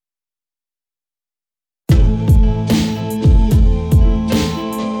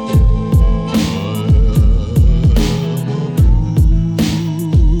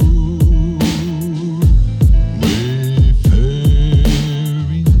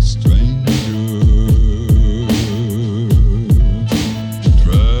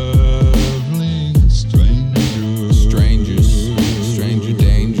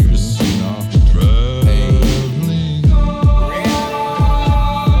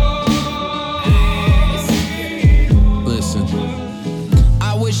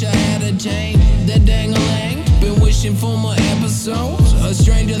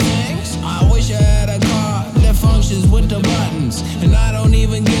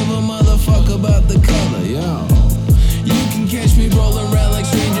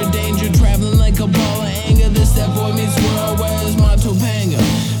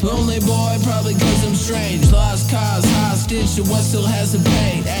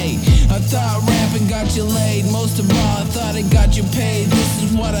thought rapping got you laid. Most of all, I thought it got you paid. This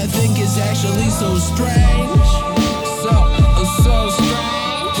is what I think is actually so strange. So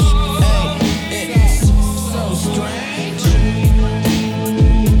strange. Hey, it's so strange.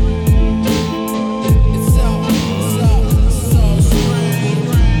 It's so strange.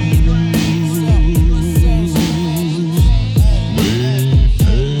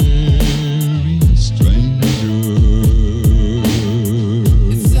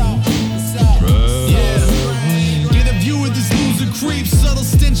 Creep, subtle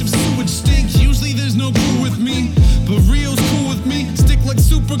stench of sewage stink. Usually there's no crew with me, but real's cool with me. Stick like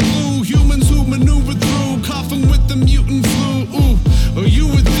super glue. Humans who maneuver through, coughing with the mutant flu. Ooh, or you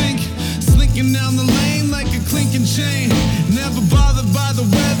would think, slinking down the lane like a clinking chain. Never bothered by the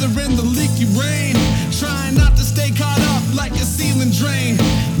weather and the leaky rain. Trying not to stay caught up like a ceiling drain.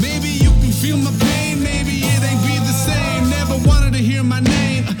 Maybe you can feel my pain, maybe it ain't be the same. Never wanted to hear my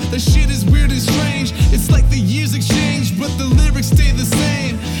name. The shit is weird and strange. It's like the years exchange, but the lyrics stay the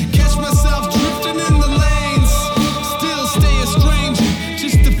same. Catch myself drifting in the lanes. Still stay a stranger,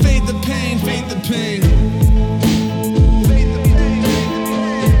 just to fade the pain, fade the pain. Fade the pain.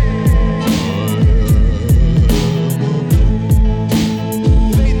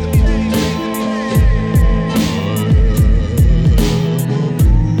 Fade the pain. Fade the pain.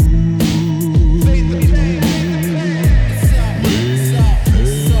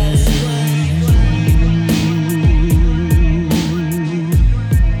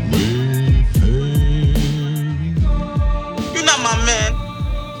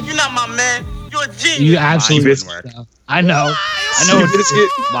 You absolutely. I know. Do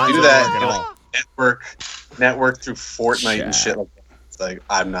that. Network through Fortnite and shit like that. It's like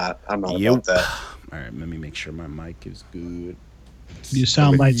I'm not about that. All right, let me make sure my mic is good. You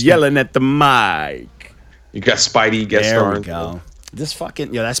sound like yelling at the mic. You got Spidey guest There star. we go. This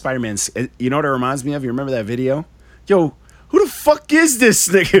fucking that Spider-Man's. You know what it reminds me of? You remember that video? Yo, who the fuck is this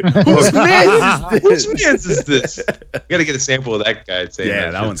nigga? Whose man is this? Whose man is this? You gotta get a sample of that guy.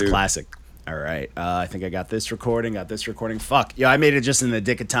 That one's classic. All right, I think I got this recording. Fuck, I made it just in the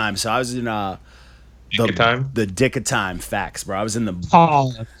dick of time. So I was in the dick of time. Facts, bro. I was in the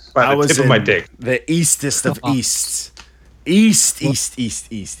I was tip of my dick. The eastest of east. East.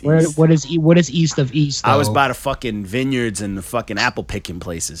 What is east of east? Though? I was by the fucking vineyards and the fucking apple picking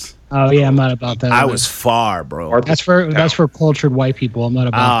places. Oh yeah, I'm not about that. I was far, bro. That's for cultured white people. I'm not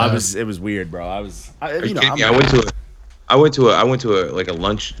about that. It was weird, bro. I went to a like a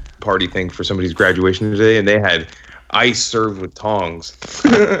lunch party thing for somebody's graduation today, and they had ice served with tongs.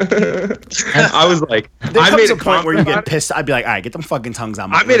 I was like, I made a point where you get pissed. I'd be like, all right, get them fucking tongues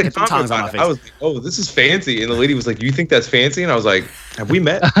on my. Get them tongs on my face. I was like, oh, this is fancy, and the lady was like, you think that's fancy? And I was like, have we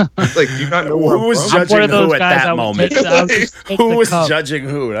met? Like, do you not know who was judging who at that moment? Who was cup. Judging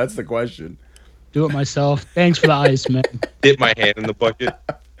who? That's the question. Do it myself. Thanks for the ice, man. Dip my hand in the bucket.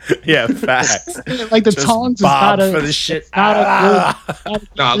 Yeah, facts. Like the tongs is not a for the shit. I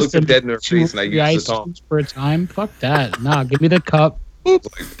looked them dead in their face and I used the tongs for a time. Fuck that. Nah, give me the cup.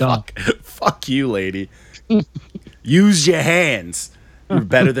 Fuck you, lady. Use your hands. You're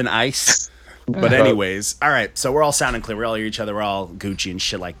better than ice. But anyways, all right. So we're all sounding clear. We all hear each other. We're all Gucci and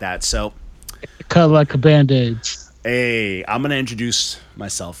shit like that. So cut like a band-aid. Hey, I'm gonna introduce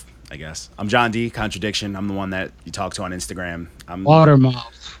myself. I guess I'm John D. Contradiction. I'm the one that you talk to on Instagram. I'm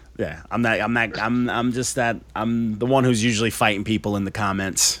Watermouth. Yeah, I'm just that. I'm the one who's usually fighting people in the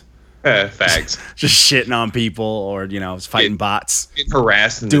comments. Facts. Just shitting on people or fighting bots. Getting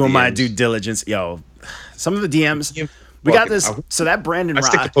harassed. Doing my due diligence. Yo, some of the DMs. We got this. So that Brandon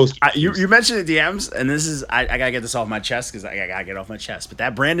Rock. You mentioned the DMs, and this is I gotta get this off my chest because I gotta get off my chest. But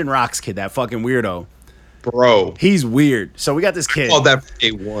that Brandon Rocks kid, that fucking weirdo. Bro, he's weird. So we got this kid. I called that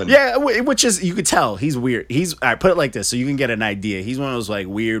day one. Yeah, which is you could tell he's weird. All right, put it like this so you can get an idea. He's one of those like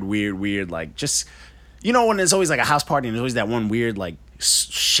weird, like just when there's always like a house party and there's always that one weird like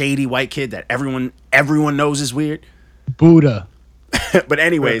shady white kid that everyone knows is weird. Buddha. But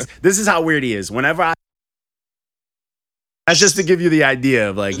anyways, this is how weird he is. Whenever that's just to give you the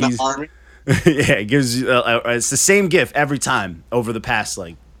idea of like he's army. Yeah, it gives you it's the same gif every time over the past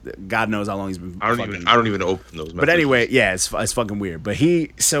like. God knows how long he's been. I don't even open those messages. But anyway, yeah, it's fucking weird. But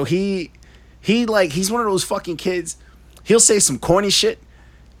he's one of those fucking kids. He'll say some corny shit,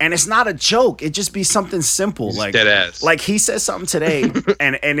 and it's not a joke. It just be something simple, he's like dead ass. Like he says something today,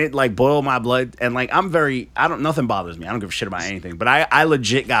 and it like boiled my blood. And like nothing bothers me. I don't give a shit about anything. But I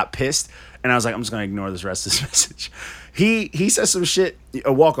legit got pissed, and I was like, I'm just gonna ignore this rest of this message. He says some shit.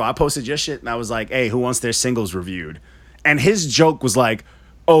 Walko, I posted your shit, and I was like, hey, who wants their singles reviewed? And his joke was like,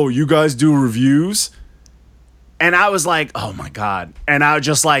 oh, you guys do reviews? And I was like, oh my God. And I was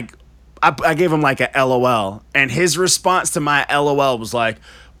just like, I gave him like a LOL, and his response to my LOL was like,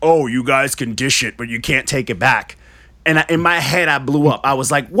 "Oh, you guys can dish it, but you can't take it back." And in my head, I blew up. I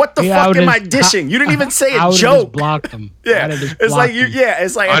was like, "What the fuck am I dishing? You didn't even say a joke." Blocked them. Yeah, it's like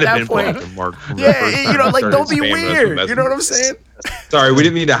it's like at that point. Yeah, like don't be weird. You know what I'm saying? Sorry, we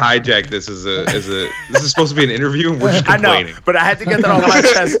didn't mean to hijack this as a. This is supposed to be an interview, and we're just complaining. I know, but I had to get that off my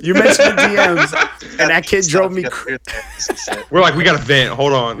chest. You mentioned the DMs, and that kid drove me. We're like, we got to vent.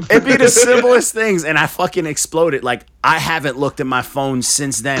 Hold on. It'd be the simplest things, and I fucking exploded. Like I haven't looked at my phone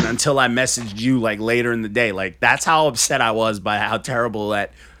since then until I messaged you like later in the day. Like that's how upset I was by how terrible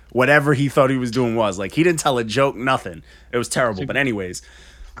that whatever he thought he was doing was. Like he didn't tell a joke, nothing. It was terrible. But anyways.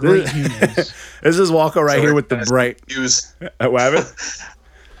 Great humans. This is Walker right here with the bright. What happened?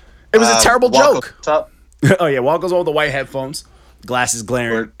 It was a terrible joke. Oh yeah, Walker's on with the white headphones, glasses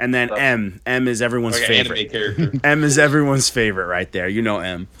glaring, and then M is everyone's favorite. M is everyone's favorite right there. You know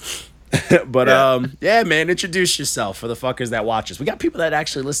M. But yeah, man, introduce yourself for the fuckers that watch us. We got people that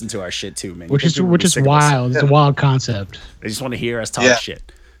actually listen to our shit too, man. Which is wild. It's a wild concept. They just want to hear us talk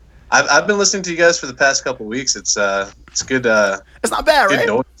shit. I've been listening to you guys for the past couple of weeks. It's good. It's not bad, right?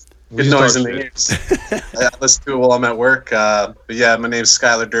 Good noise in the ears. I listen to it while I'm at work. But yeah, my name's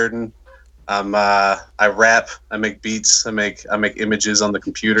Skylar Durden. I rap. I make beats. I make images on the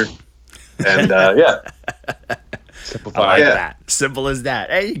computer. And yeah. Simplified. I like that. Simple as that.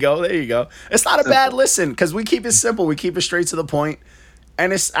 There you go. It's not a bad listen because we keep it simple. We keep it straight to the point.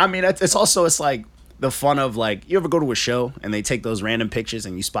 And it's also like the fun of like, you ever go to a show and they take those random pictures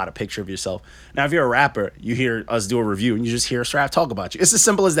and you spot a picture of yourself. Now, if you're a rapper, you hear us do a review and you just hear us rap talk about you. It's as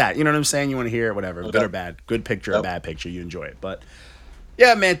simple as that. You know what I'm saying? You want to hear it, whatever, good or bad, good picture or bad picture, you enjoy it. But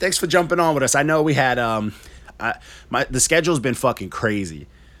yeah, man, thanks for jumping on with us. I know we had the schedule's been fucking crazy,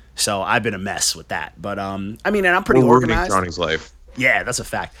 so I've been a mess with that. But and I'm pretty organized. Johnny's life. Yeah, that's a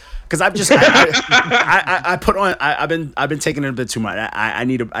fact. Because I've just I've been taking it a bit too much. I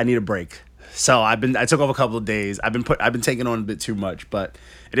need a break. So I took off a couple of days. I've been taking on a bit too much, but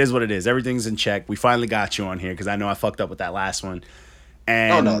it is what it is. Everything's in check. We finally got you on here because I know I fucked up with that last one.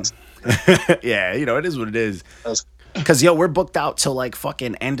 And yeah, it is what it is. Because we're booked out till like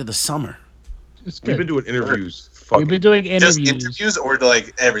fucking end of the summer. We've been doing interviews. We've been doing interviews. Just interviews or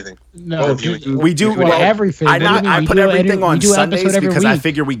like everything? No, we do everything. I put everything on Sundays because I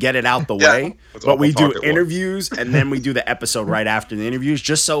figure we get it out the way. But we do interviews and then we do the episode right after the interviews,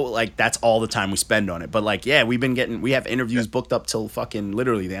 just so like that's all the time we spend on it. But like, yeah, we have interviews booked up till fucking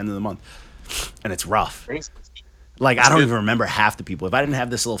literally the end of the month, and it's rough. Like I don't even remember half the people. If I didn't have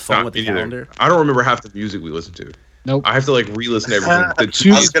this little phone with the calendar, I don't remember half the music we listen to. Nope. I have to like re-listen to everything. The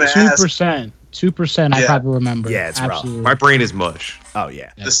 2%. 2%. I probably remember. Yeah, it's absolutely rough. My brain is mush. Oh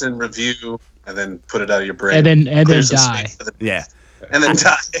yeah. Listen, review, and then put it out of your brain. And then die. Yeah. And then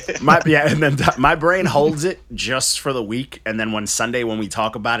die. My brain holds it just for the week, and then Sunday when we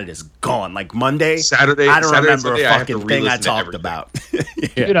talk about it, it's gone. Like Monday, Saturday, I don't remember Sunday, a fucking thing I talked about.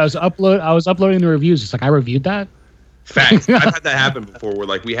 Yeah. Dude, I was uploading the reviews. It's like I reviewed that. Facts. I've had that happen before where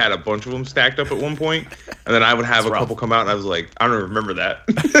like we had a bunch of them stacked up at one point, and then I would have a couple come out and I was like, I don't remember that.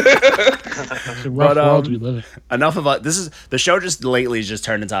 It's a rough world we live in. Enough of the show just lately has just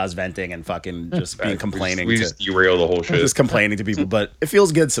turned into us venting and fucking just being complaining. We just derail the whole shit. Just complaining to people, but it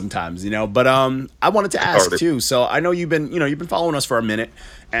feels good sometimes, But I wanted to ask too. So I know you've been following us for a minute,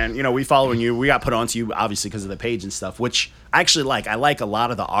 and we following you. We got put onto you obviously because of the page and stuff, which I actually like. I like a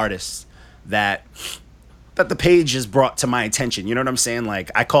lot of the artists that the page has brought to my attention. You know what I'm saying? Like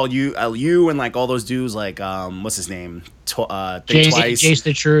I call you and like all those dudes like what's his name? Think Twice. Jace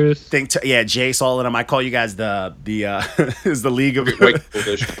the Truth. Jace, all of them. I call you guys the is the League of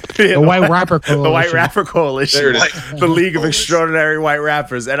the White Rapper Coalition. The White Rapper Coalition. The League of Extraordinary White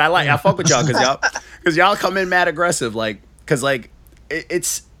Rappers. And I fuck with y'all because y'all come in mad aggressive. Like because like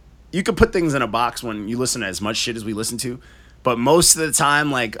it's you can put things in a box when you listen to as much shit as we listen to. But most of the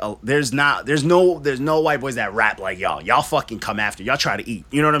time, like, there's no white boys that rap like y'all. Y'all fucking come after. Y'all try to eat.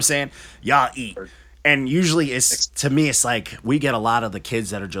 You know what I'm saying? Y'all eat. And usually to me, it's like we get a lot of the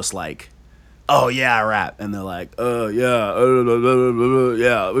kids that are just like, oh, yeah, I rap. And they're like, oh, yeah,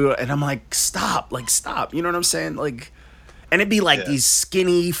 yeah. And I'm like, stop. You know what I'm saying? Like, and it'd be like these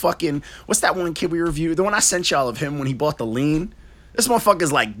skinny fucking, what's that one kid we reviewed? The one I sent y'all of him when he bought the lean. This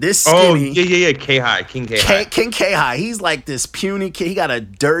motherfucker's like this skinny. Oh, yeah. K-High. King K-High. King K-High. He's like this puny kid. He got a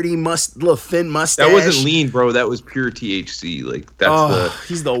dirty, little thin mustache. That wasn't lean, bro. That was pure THC. Like,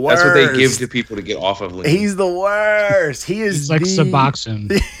 he's the worst. That's what they give to people to get off of lean. He's the worst. He's like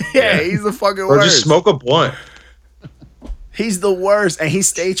Suboxone. Yeah, he's the fucking or worst. Just smoke a blunt. He's the worst, and he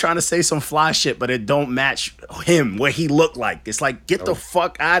stay trying to say some fly shit, but it don't match him what he looked like. It's like, get the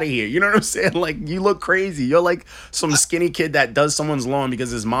fuck out of here. You know what I'm saying? Like, you look crazy. You're like some skinny kid that does someone's lawn because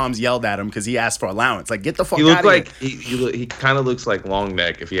his mom's yelled at him because he asked for allowance. Like, get the fuck out of here. He kind of looks like Long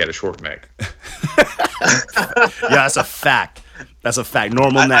Neck if he had a short neck. Yeah, that's a fact. That's a fact.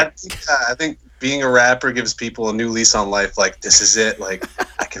 Normal neck. I think being a rapper gives people a new lease on life. Like, this is it. Like,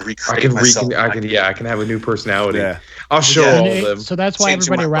 I can recreate myself. I can have a new personality. Yeah. I'll show all of them. So that's why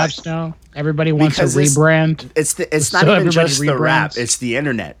Changing everybody my raps life. now. Everybody wants Because a rebrand. It's not So even everybody just the rap. rebrands. It's the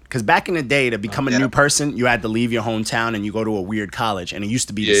internet. Because back in the day, to become a new person, you had to leave your hometown and you go to a weird college. And it used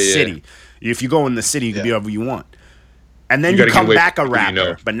to be the city. If you go in the city, you can be whatever you want. And then you gotta come get away back a from people rapper. you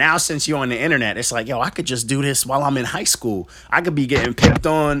know. But now since you're on the internet, it's like, yo, I could just do this while I'm in high school. I could be getting picked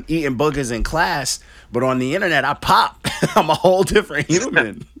on, eating boogers in class. But on the internet, I pop. I'm a whole different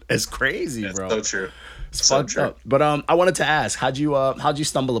human. It's crazy, That's bro. so true. It's So fucked true. up. But I wanted to ask, how'd you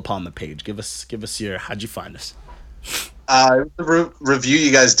stumble upon the page? Give us how'd you find us? The review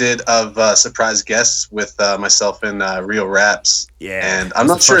you guys did of surprise guests with myself and Real Raps. Yeah, And that I'm was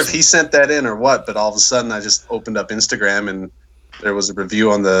not the sure if first he sent that in or what, but all of a sudden I just opened up Instagram and there was a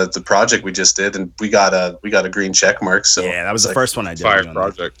review on the project we just did, and we got a green check mark. So Yeah, that was the like, first one I did. Fire on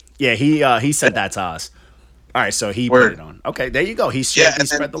project. that. Yeah, he sent that to us. All right, so he put Word. it on. Okay, there you go. He Yeah,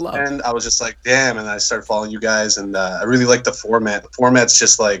 spread the love. And I was just like, damn, and I started following you guys, and I really like the format. The format's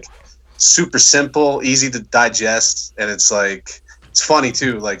just like super simple, easy to digest, and it's like it's funny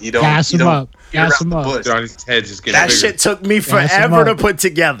too. Like you don't Gas you him don't up. beat Gas around him the up. bush. Johnny's head just getting That bigger. shit took me Gas him forever to up. put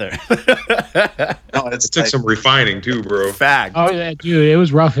together. No, it's It took like, some refining too, bro. Fact. Oh yeah, dude, it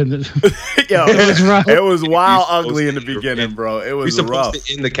was rough in the. Yo, It was rough. It was wild You're ugly in the supposed to- beginning, bro. It We're was supposed rough.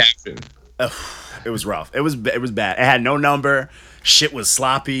 to end the caption. It was rough. It was bad. It had no number. Shit was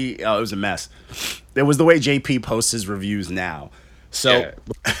sloppy. Oh, it was a mess. It was the way JP posts his reviews now. So Yeah,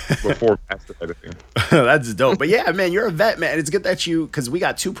 before master editing. that's dope. But yeah, man, you're a vet, man. It's good that because we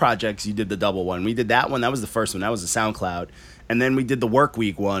got two projects. You did the double one. We did that one. That was the first one. That was the SoundCloud. And then we did the Work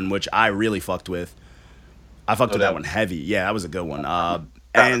Week one, which I really fucked with. I fucked with that doubt. one heavy. Yeah, that was a good one. that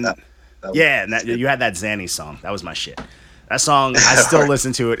was- Yeah, and you had that Zanny song. That was my shit. That song, I still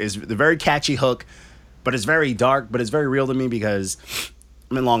listen to it. It's the very catchy hook, but it's very dark, but it's very real to me because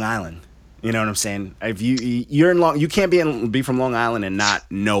I'm in Long Island. You know what I'm saying? If you're in you can't be from Long Island and not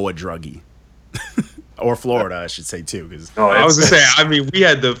know a druggie. Or Florida, I should say too, because no, I was it's- gonna say. I mean, we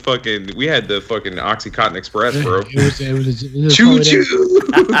had the fucking OxyContin Express, bro. It was Choo it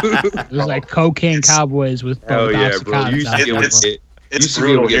choo. was like cocaine cowboys with Hell yeah, bro. You used to be able to It's- get. it's used to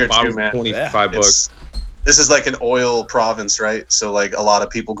be able brutal to here get bottles too, man. for $25 bucks. This is like an oil province, right? So like a lot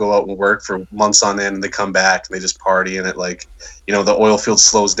of people go out and work for months on end, and they come back and they just party, and it like, you know, the oil field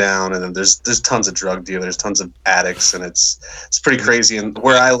slows down, and then there's tons of drug dealers, tons of addicts, and it's pretty crazy. And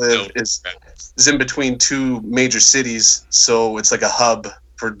where I live is in between two major cities, so it's like a hub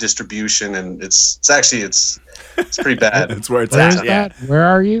for distribution, and it's pretty bad. that's where it's Where's at. Yeah, that? Where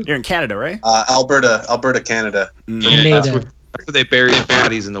are you? you're in Canada, right? Alberta, Canada. Yeah, Made that's it. where they bury the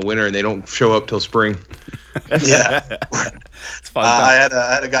bodies in the winter, and they don't show up till spring. Yeah. It's fucked I up.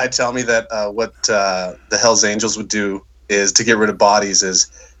 had a guy tell me that what the Hells Angels would do is to get rid of bodies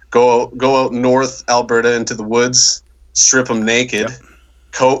is go out north Alberta into the woods, strip them naked,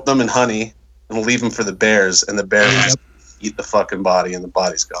 coat them in honey, and leave them for the bears, and the bears just eat the fucking body, and the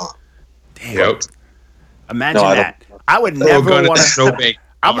body's gone. Damn. Yep. Imagine No, I that. I would Throw a never gun at want the to. snowbank.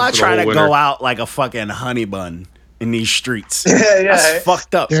 I'm on not for the trying to whole go winter. out like a fucking honey bun in these streets. Yeah, That's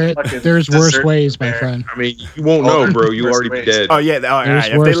fucked up. There's worse dessert ways, my bear. friend. I mean, you won't know, bro. You Worst already be ways. dead. Oh yeah, all There's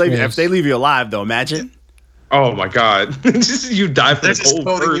right. worse ways. If they leave you alive though, imagine. Oh my god, you die from They're the just cold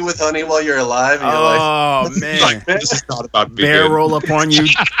coating first. you with honey while you're alive. And you're like, Oh Like, man. this is not about being Bear good. roll up on you.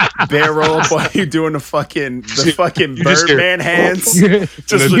 Bear roll up on you doing the fucking You just hear- Birdman hands. Your,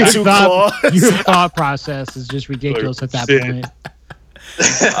 Just your with two thought, claws. your thought process is just ridiculous at that shit. point.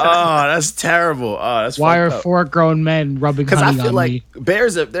 Oh, that's terrible. Oh, that's Why are fucked up. 4 grown men rubbing Because I honey feel on like me?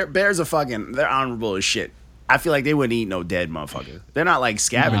 bears are fucking. They're honorable as shit. I feel like they wouldn't eat no dead motherfucker. They're not like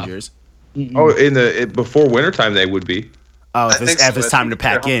scavengers. Oh, before wintertime they would be. Oh, I if think it's so. time to I think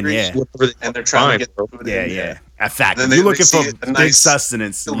pack they're in, hungry. yeah. Whatever they and they're trying find, to get bro. food Yeah, in. yeah. A fact. Then If they- you're they looking for see a big nice,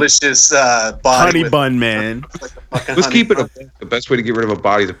 sustenance, delicious body honey with, bun, man. like a fucking Let's honey keep it. bun. The best way to get rid of a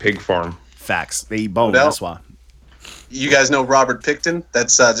body is a pig farm. Facts. They eat bone. No. That's why. You guys know Robert Picton?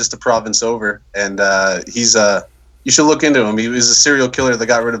 That's just a province over, and he's you should look into him. He was a serial killer that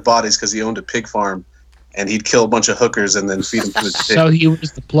got rid of bodies because he owned a pig farm, and he'd kill a bunch of hookers and then feed them to his pig. So he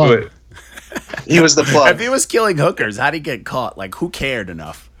was the plug. But He was the plug. If he was killing hookers, how'd he get caught? Like, who cared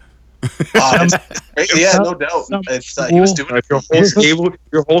enough? Yeah, no doubt. It's, he was doing it.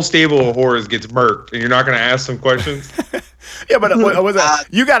 Your whole stable of horrors gets murked, and you're not gonna ask some questions. Yeah, but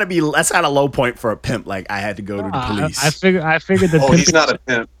you got to be. That's not a low point for a pimp. Like I had to go to the police. I figured the Oh, he's not a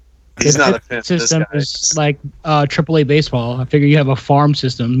pimp. He's not a pimp. This system guy is like AAA baseball. I figure you have a farm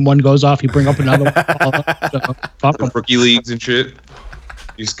system. One goes off, you bring up another one. So, fuck 'em. Rookie leagues and shit.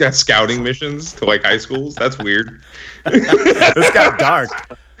 You just got scouting missions to like high schools. That's weird. This got dark.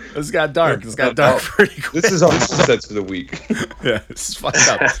 This got dark pretty quick. This is our sets for the week. Yeah, it's fucked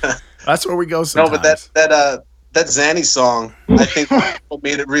up. That's where we go No, sometimes. but that Zanny song, I think what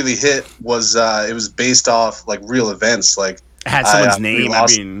made it really hit was it was based off like real events. Like It had someone's we name. I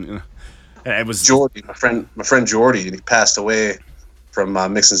lost mean, it was Jordy, my friend Jordy, and he passed away from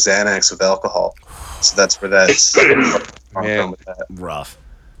mixing Xanax with alcohol. So that's where that's Man. with that. rough.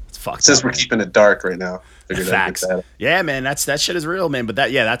 It's fucked Since up. we're keeping it dark right now, figured I'd Facts. get that. Yeah, man, that shit is real, man. But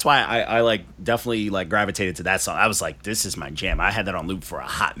that's why I like definitely like gravitated to that song. I was like, this is my jam. I had that on loop for a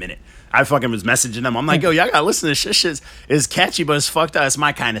hot minute. I fucking was messaging them. I'm like, yo, y'all gotta listen to this shit. It's catchy, but it's fucked up. It's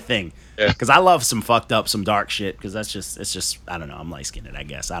my kind of thing. Yeah. Because I love some fucked up, some dark shit. Because it's just I don't know. I'm light skinned, I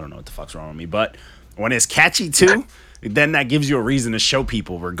guess. I don't know what the fuck's wrong with me. But when it's catchy too, then that gives you a reason to show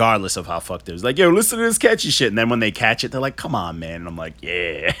people, regardless of how fucked it is. Like, yo, listen to this catchy shit. And then when they catch it, they're like, come on, man. And I'm like,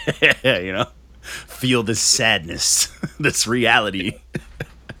 yeah, you know, feel this sadness, this reality.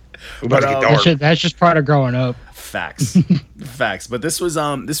 We're about to get dark. That's just part of growing up. Facts. Facts. But this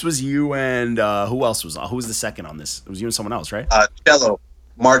was you and who else was on? Who was the second on this? It was you and someone else, right?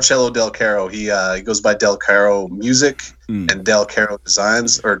 Marcello Del Caro. He goes by Del Caro Music and Del Caro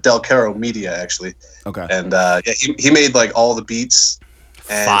Designs, or Del Caro Media actually. Okay. And he made like all the beats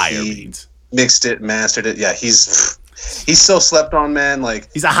and Fire he beats. mixed it, mastered it. Yeah, he's so slept on, man. Like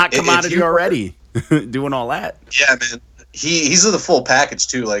He's a hot if commodity you- already. Doing all that. Yeah, man. He's the full package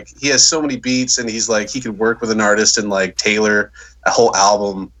too. Like he has so many beats, and he's like he could work with an artist and like tailor a whole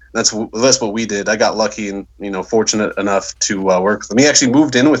album. That's what we did. I got lucky and fortunate enough to work with him. He actually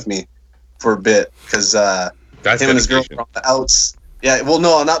moved in with me for a bit because That's him and his girl dedication. were on the outs. Yeah, well,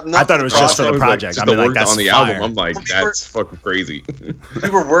 no, not. I thought it was just for the Like, project. just I mean, the like work that's on the fire. album. I'm like, that's fucking crazy. We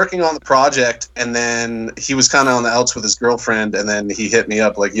were working on the project, and then he was kind of on the outs with his girlfriend, and then he hit me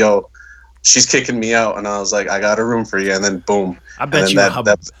up like, "Yo, she's kicking me out," and I was like, "I got a room for you," and then boom. I bet And you then how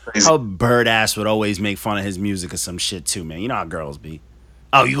that's crazy. Bird ass would always make fun of his music or some shit too, man. You know how girls be.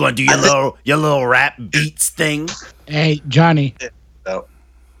 Oh, you gonna do your little rap beats thing? Hey, Johnny, So,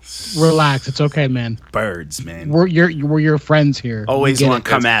 relax. It's okay, man. Birds, man. We're your friends here. Always We get want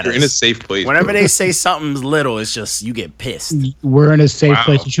to come at You're in a us. safe place. Whenever bro. they say something's little, it's just you get pissed. it. We're in a safe Wow.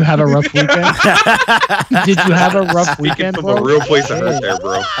 place. Did you have a rough weekend? Did you have a rough Speaking weekend, from bro? a real place of hurt there,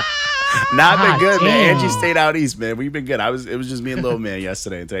 bro. Nah, I've been God good, man. damn. Angie stayed out east, man. We've been good. It was just me and Lil Man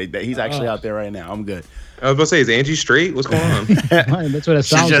yesterday and today. He's actually out there right now. I'm good. I was about to say, is Angie straight? What's going on? That's what it She's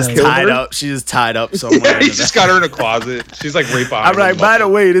sounds just like. tied up. She's just tied up somewhere. He just got her in a closet. She's like right behind I'm like, him. by the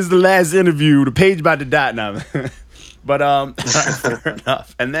way, this is the last interview. The page about to die now. But fair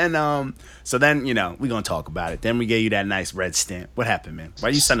enough. And then so then we gonna talk about it. Then we gave you that nice red stamp. What happened, man? Why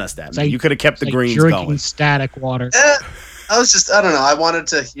you send us that? Man? like- You could have kept the Like greens drinking going. static water. I don't know. I wanted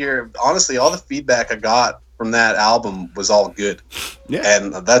to hear, honestly, all the feedback I got from that album was all good. Yeah.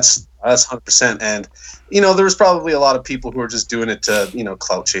 And that's 100%. And, there was probably a lot of people who were just doing it to,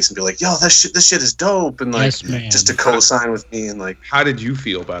 clout chase and be like, yo, this shit is dope. And like, Yes, man. just to co-sign with me. And like, How did you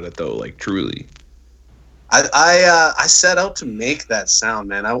feel about it though? Like truly. I set out to make that sound,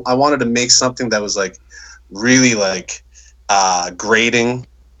 man. I wanted to make something that was like really like grating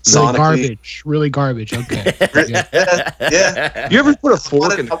sonically. Really garbage. Okay. Yeah. You ever put a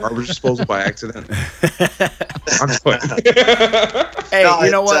fork in the garbage disposal by accident? I'm just playing. Hey, No,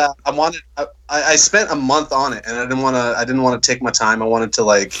 you know what? I spent a month on it, and I didn't want to take my time. I wanted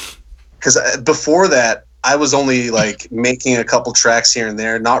to because before that, I was only like making a couple tracks here and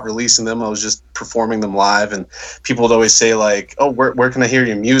there, not releasing them. I was just performing them live, and people would always say like, "Oh, where can I hear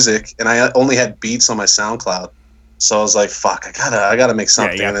your music?" And I only had beats on my SoundCloud, so I was like, "Fuck, I gotta make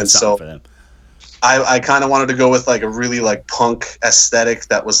something." Yeah, you and got then something so for them. I kind of wanted to go with like a really like punk aesthetic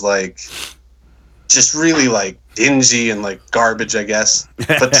that was like just really like dingy and like garbage, I guess,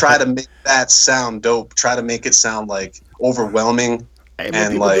 but try to make that sound dope. Try to make it sound like overwhelming. Hey, man,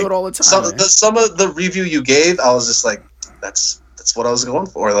 And people like do it all the time. some of the review you gave, I was just like, that's what I was going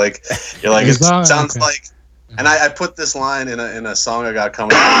for. Like, you're like, it sounds like, and I put this line in a song I got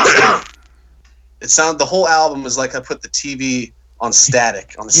coming out. The whole album is like I put the TV on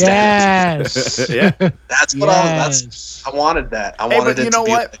static on the static. Yes. Yeah. That's what I wanted that. I Hey, wanted but it you to know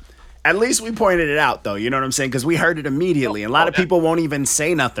be what? like, At least we pointed it out, though. You know what I'm saying? Because we heard it immediately. And a lot of people won't even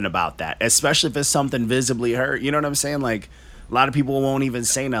say nothing about that, especially if it's something visibly hurt. You know what I'm saying? Like, a lot of people won't even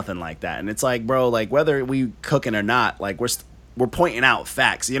say nothing like that. And it's like, bro, like, whether we cooking or not, like, we're pointing out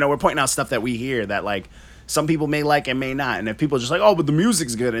facts. You know, we're pointing out stuff that we hear that, like, some people may like and may not. And if people are just like, oh, but the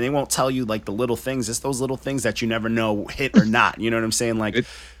music's good, and they won't tell you, like, the little things, it's those little things that you never know hit or not. You know what I'm saying? Like,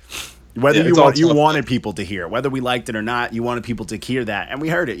 whether you wanted people to hear, whether we liked it or not, you wanted people to hear that, and we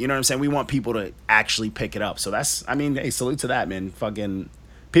heard it. You know what I'm saying? We want people to actually pick it up. So that's, I mean, hey, salute to that, man. Fucking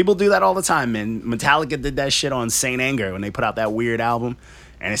people do that all the time, man. Metallica did that shit on Saint Anger when they put out that weird album,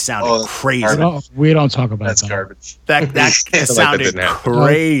 and it sounded crazy. We don't talk about That's that. garbage. That it sounded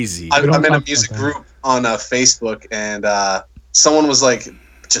crazy. I'm in a music group on Facebook, and someone was like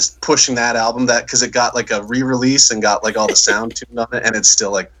just pushing that album because it got like a re-release and got like all the sound tuned on it, and it's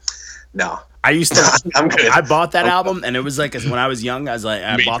still like, no. I used to. I'm good. I bought that album, and it was like, when I was young, I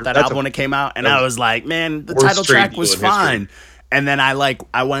bought that album when it came out, and I was like, man, the title track was fine. And then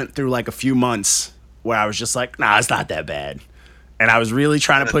I went through like a few months where I was just like, nah, it's not that bad. And I was really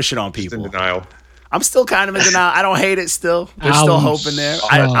trying to push it on people. In denial. I'm still kind of in denial. I don't hate it still. There's still hope in there.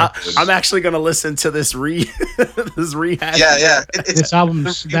 I'm actually going to listen to this this rehash. Yeah. That album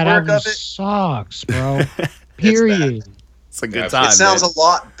sucks, bro. Period. It's a good time. It sounds a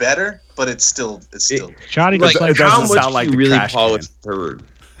lot better, but it's still. Johnny Like, just how doesn't much sound like you the really Trash polish turd?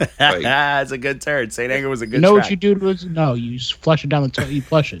 Like, it's a good turd. Saint Anger was a good You know track. what you do to it? No, you just flush it down the toilet. You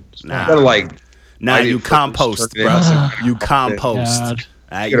flush it. Nah. gotta like. Nah, you compost, bro. You compost. God.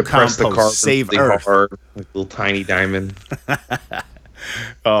 You gotta press the car Save really Earth. hard, like little tiny diamond.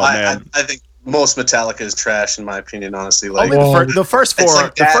 Oh man. I think most Metallica is trash, in my opinion. Honestly, like Only the first four. it's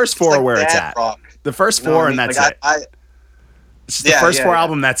like The first four it's are where like it's dad at. rock. The first You know four, what and I mean? that's Like, it. It's the first four yeah.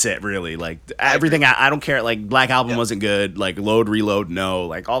 album. That's it, really. Like everything. I don't care. Like Black Album wasn't good. Like Load, Reload, no.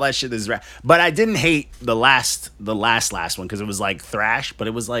 Like all that shit is. But I didn't hate the last one because it was like thrash. But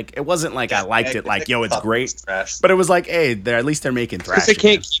it was like it wasn't like I liked it. Like yo, it's great. But it was like, hey, at least they're making thrash. Because they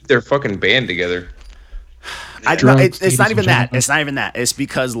can't keep their fucking band together. It's not even that. It's not even that. It's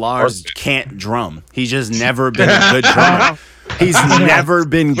because Lars can't drum. He's just never been a good drummer. He's never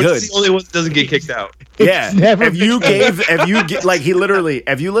been good. He's the only one that doesn't get kicked out. Yeah. If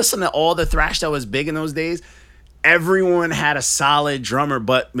you listen to all the thrash that was big in those days, everyone had a solid drummer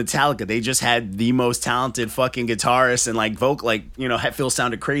but Metallica. They just had the most talented fucking guitarist and like vocal, like, you know, Hetfield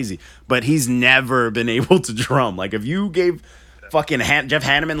sounded crazy, but he's never been able to drum. Like if you gave fucking Jeff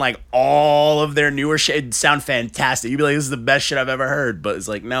Hanneman like all of their newer shit, it'd sound fantastic. You'd be like, this is the best shit I've ever heard. But it's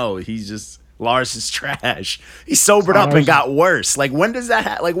like, no, Lars is trash. He sobered up and got worse. Like when does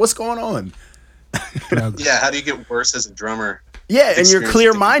that like what's going on? Yeah, how do you get worse as a drummer? Yeah, and you're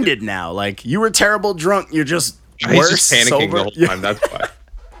clear-minded now. Like you were terrible drunk, you're just He's worse just panicking sober. the whole time. That's why.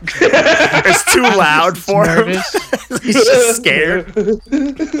 It's too loud for him. He's just scared.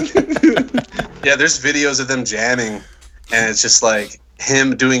 Yeah, there's videos of them jamming, and it's just like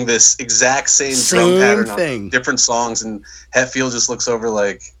him doing this exact same drum pattern on different songs, and Hetfield just looks over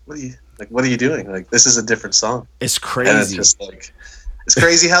like, what are you doing? Like, this is a different song. It's crazy. And it's just like, it's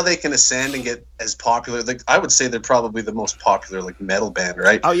crazy how they can ascend and get as popular. Like, I would say they're probably the most popular like metal band,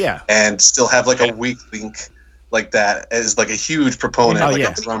 right? Oh yeah. And still have like a weak link like that as like a huge proponent. Oh, like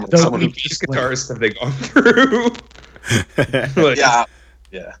yeah. a drummer, Those someone who Guitarists have they gone through? Like,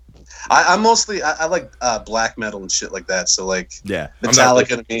 yeah. I mostly I like black metal and shit like that. So like Yeah. Metallica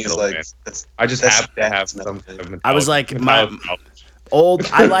to me is metal like fan. that's, I just that's have to have metal some thing. kind of I was like, Metallica.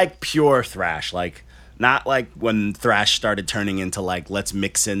 I like pure thrash, like not like when thrash started turning into like let's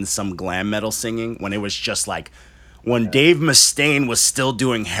mix in some glam metal singing, when it was just like when Dave Mustaine was still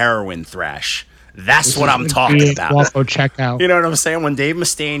doing heroin thrash. That's what I'm talking about. Walko check out. You know what I'm saying? When Dave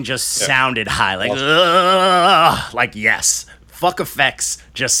Mustaine just sounded high, like yes, fuck effects,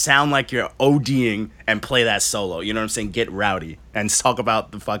 just sound like you're ODing and play that solo. You know what I'm saying? Get rowdy and talk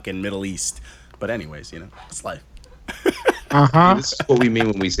about the fucking Middle East. But anyways, you know, it's life. This is what we mean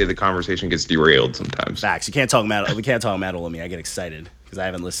when we say the conversation gets derailed sometimes. Facts. You can't talk metal. We can't talk metal with me. I get excited because I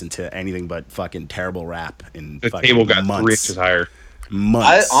haven't listened to anything but fucking terrible rap in The fucking table got months. 3 inches higher.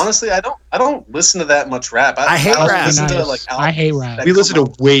 Months. I don't listen to that much rap. I hate also rap. listen to, Nice. like, I hate rap. that We listen come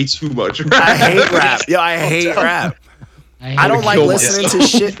to way too much. I hate rap. Yo, I hate rap. I don't like kill listening to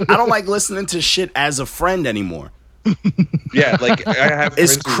shit. I don't like listening to shit as a friend anymore. Yeah, like I have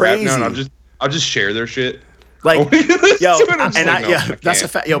It's friends who rap now, and crazy. I'll just share their shit. Like, yo, I'm just and like, no, I that's a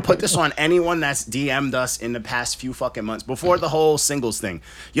can't. fact. Yo, put this on anyone that's DM'd us in the past few fucking months before the whole singles thing.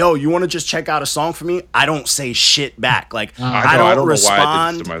 Yo, you want to just check out a song for me? I don't say shit back. Like, I know, don't know why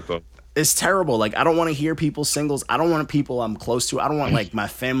I did respond. this to myself. It's terrible. Like, I don't want to hear people's singles. I don't want people I'm close to. I don't want like my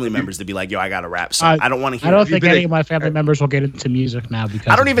family members to be like, yo, I got a rap song. I don't want to hear I don't it. think any of my family members will get into music now because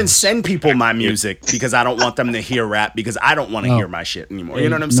I don't of even this. send people my music because I don't want them to hear rap because I don't want to Oh. hear my shit anymore. You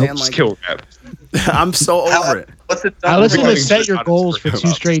know what I'm Nope. saying? Just Like, kill rap. I'm so over it. What's it? I listen to Everybody Set just Your honest Goals for for 2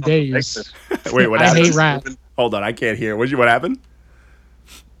 straight days. Wait, what I happened? hate rap. Hold on, I can't hear. What happened?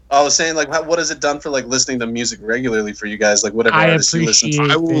 I was saying, like, what has it done for like listening to music regularly for you guys? Like, whatever I artists you listen to.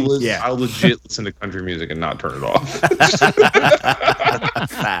 appreciate- I will. Yeah. I'll legit listen to country music and not turn it off.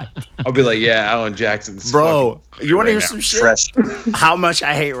 Fact. I'll be like, yeah, Alan Jackson's. Bro, fucking you want to right hear now. some shit? Fresh. How much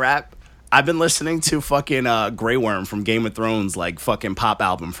I hate rap? I've been listening to fucking Grey Worm from Game of Thrones, like fucking pop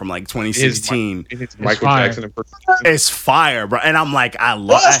album from like 2016. It's Michael fire. Jackson impersonation. It's fire, bro. And I'm like, I'm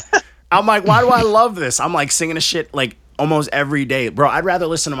like, why do I love this? I'm like singing a shit like almost every day, bro. I'd rather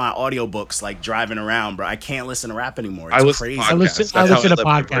listen to my audiobooks like driving around, bro. I can't listen to rap anymore. It's I listen crazy. to I listen. Podcasts. I That's how listen to I live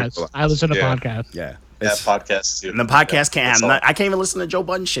my life. podcasts. I listen to Yeah. podcasts. Yeah. Yeah, It's- podcasts too. And the podcast can't That's have. all. I can't even listen to Joe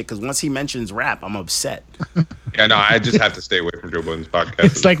Budden shit because once he mentions rap, I'm upset. Yeah, no, I just have to stay away from Joe Budden's podcast. at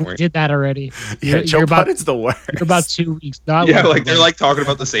It's this like we point. did that already. Yeah, You're, Joe you're about Budden's the worst. you're about 2 weeks. No, I Yeah, love like it. they're like talking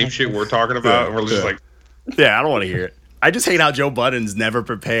about the same shit we're talking about, and we're just Yeah. like, Yeah, I don't want to hear it. I just hate how Joe Budden's never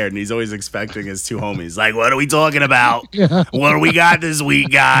prepared and he's always expecting his two homies. Like, what are we talking about? What do we got this week,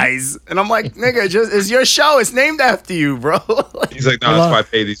 guys? And I'm like, nigga, it's your show. It's named after you, bro. Like, he's like, no, I that's love- why I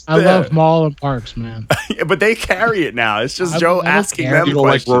pay these. I love Maul and Parks, man. yeah, but they carry it now. It's just I Joe don't asking care. them You don't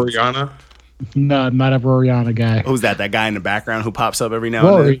like questions. Roriana? No, I'm not a Roriana guy. Who's that? That guy in the background who pops up every now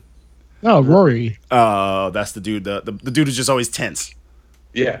and Rory. No, Rory. then? Oh, that's the dude. The dude who's just always tense.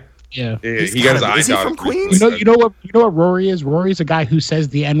 Yeah, Yeah. yeah. He got his Is eyes he out. from Queens? You know what Rory is? Rory's a guy who says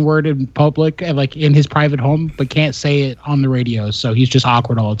the N-word in public and like in his private home, but can't say it on the radio. So he's just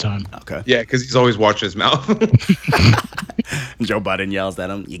awkward all the time. Okay. Yeah, because he's always watching his mouth. Joe Budden yells at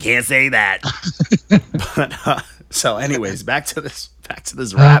him, "You can't say that." But so, anyways, back to this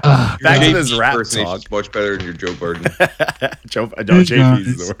rap. Back to this rap impersonation's talk. much better than your Joe Budden.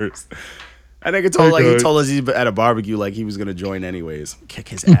 JP's the worst. I think he told us he's at a barbecue like he was gonna join anyways. Kick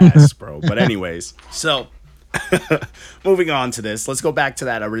his ass, bro. But anyways, so moving on to this, let's go back to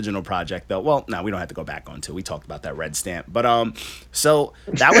that original project though. Well, no, we don't have to go back onto. We talked about that red stamp, but so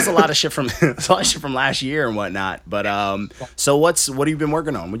that was a lot of shit from last year and whatnot. But so what have you been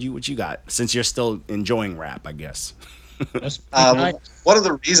working on? What you got since you're still enjoying rap? I guess. One of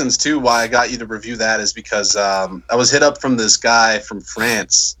the reasons too why I got you to review that is because I was hit up from this guy from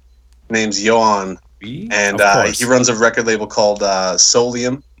France named Johan, and Of course. he runs a record label called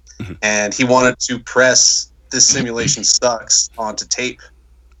Solium, and he wanted to press This Simulation Sucks onto tape,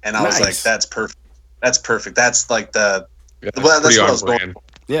 and I was like, Nice. that's perfect. That's perfect. That's like the Yeah, well, that's pretty what I on was going brand.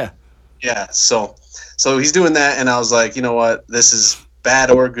 Yeah. yeah. So he's doing that, and I was like, you know what, this is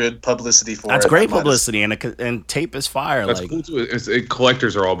bad or good publicity for That's it. great I might as- publicity, and tape is fire. That's like, cool too.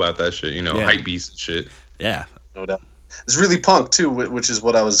 Collectors are all about that shit, you know, Yeah. hype beasts and shit. yeah. No doubt. It's really punk too, which is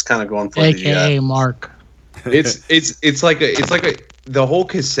what I was kind of going for. AKA Mark. It's like the whole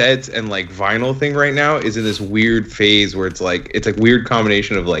cassette and like vinyl thing right now is in this weird phase where it's like weird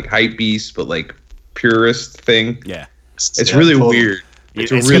combination of like hype beast but like purist thing. Yeah. It's really weird. It's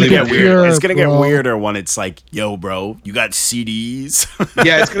gonna really get weird. weird. It's gonna get bro. weirder when it's like, yo, bro, you got CDs.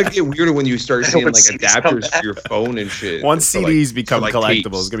 Yeah, it's gonna get weirder when you start seeing When like CDs come adapters back. for your phone and shit. Once For, like- CDs become for, like, collectible,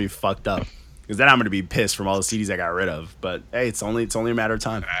 tapes. it's gonna be fucked up. Because then I'm gonna be pissed from all the CDs I got rid of. But hey, it's only a matter of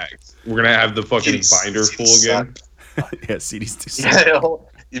time. Facts. We're gonna have the fucking CDs binder full again. Yeah, CDs do suck. Yeah,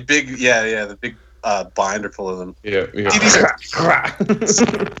 the big, the big binder full of them. Yeah.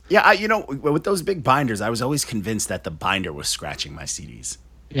 Yeah, you know, with those big binders, I was always convinced that the binder was scratching my CDs.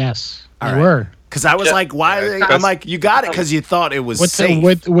 Yes, All they right. were. Because I was Yeah. like, why? Yeah, I'm like, you got it because you thought it was With safe.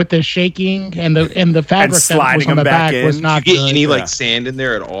 with the shaking and the fabric that sliding was on them the back back was in. not Get good. any Yeah. like sand in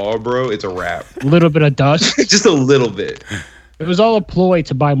there at all, bro? It's a wrap. A little bit of dust. Just a little bit. It was all a ploy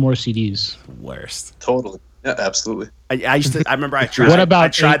to buy more CDs. Worst. Totally. Yeah, absolutely. I used to. I remember I tried. What about I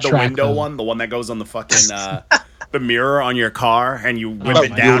tried the 8-track, window though? one, the one that goes on the fucking the mirror on your car, and you whip about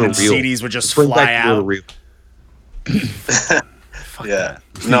it down, and reel-to-reel? CDs would just Bring fly back out. the Fuck Yeah.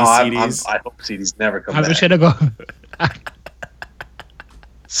 that. No, I'm, CDs. I hope CDs never come I back. wish I'd go.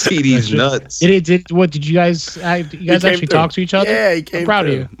 CD's nuts. Did you guys? You guys He came actually through. talk to each other? Yeah, he came I'm proud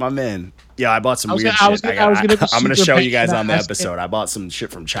through. of you. My man. Yeah, I bought some I was weird gonna- I was shit. gonna- I was gonna be I'm gonna super show you guys patient on the asking. episode. I bought some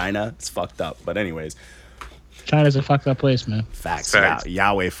shit from China. It's fucked up. But anyways, China's a fucked up place, man. facts. Facts.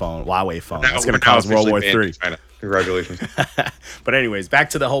 Huawei phone. Now That's we're gonna cause World officially War banned in III. China. Congratulations. But anyways, back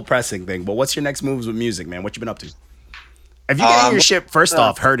to the whole pressing thing. But what's your next moves with music, man? What you been up to? If you getting your shit first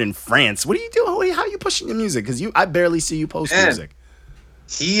off heard in France, what are you doing? How are you pushing your music? Because I barely see you post Man. music.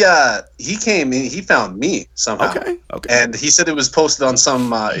 he came in, he found me somehow. Okay. And he said it was posted on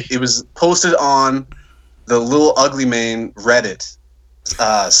it was posted on the Little Ugly Mane Reddit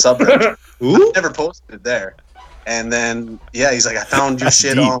subreddit. I never posted it there. And then he's like, I found your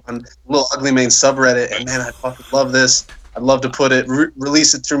shit deep. on Little Ugly Mane subreddit, and man, I fucking love this. I'd love to put it,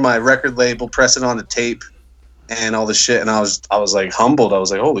 release it through my record label, press it on a tape, and all this shit. And I was like humbled. I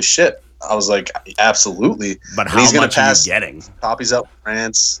was like, holy shit. I was like, absolutely. But And how he's gonna much are you pass getting? copies out in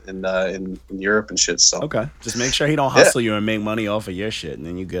France and in Europe and shit. So Okay. Just make sure he don't hustle you and make money off of your shit, and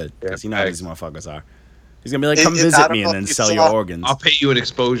then you good. Because you know how thanks. these motherfuckers are. He's gonna be like, come I visit don't me know and then if you sell saw- your organs. I'll pay you an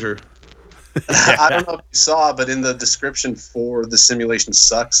exposure. I don't know if you saw, but in the description for the simulation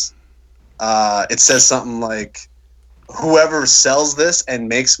sucks, it says something like, whoever sells this and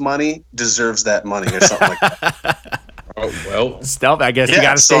makes money deserves that money or something like that. Oh well. Stealth, I guess you Yeah,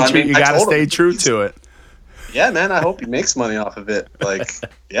 gotta so, stay I true. mean, You I gotta told stay him. true to it. Yeah, man, I hope he makes money off of it. Like,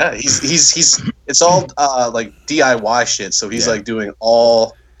 yeah, he's it's all like DIY shit. So he's Yeah. like doing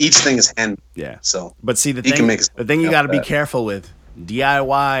each thing is hand. Yeah. So But see, the He can make his thing you money got to off be that. careful with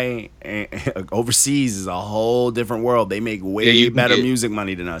DIY overseas is a whole different world. They make way Yeah, you can better get- music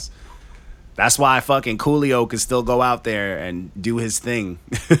money than us. That's why fucking Coolio can still go out there and do his thing.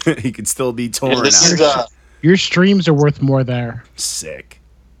 He can still be touring this out. is Your streams are worth more there. Sick.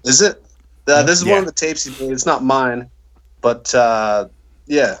 is it? This is Yeah. one of the tapes he made. It's not mine, but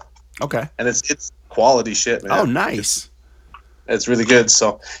yeah, Okay. and it's quality shit, man. Oh, nice. It's really good.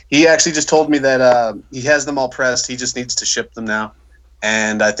 So he actually just told me that he has them all pressed. He just needs to ship them now.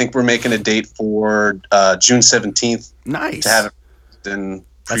 And I think we're making a date for June 17th Nice. to have it in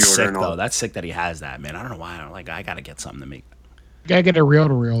That's pre-order sick, and all. though. That's sick that he has that, man. I don't know why. I got to get something to make. You gotta get a reel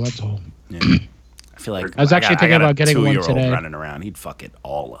to reel. That's all. Yeah. I feel like I was actually thinking got a about getting one 2-year-old today. running around. He'd fuck it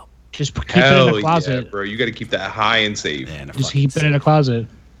all up. Just keep it in Hell the closet. yeah, bro. You got to keep that high and safe. Man, Just keep it in a closet.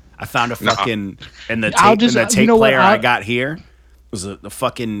 I found a Nah. fucking in the I'll tape, just- in the you tape know what, player I I'll- got here was the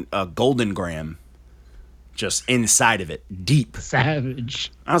fucking golden gram, just inside of it, deep.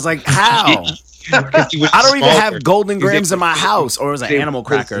 Savage. I was like, how? I don't even have golden He's grams in my able- house, or it was an he's able animal to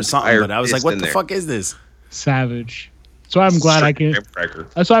put cracker or his something. entire But I was like, fist what in the there. fuck is this? Savage. So I'm glad I can. Cracker.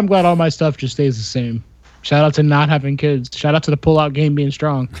 That's why I'm glad all my stuff just stays the same. Shout out to not having kids. Shout out to the pull-out game being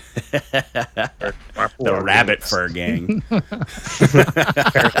strong. The rabbit fur gang.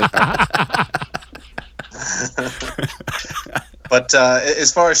 But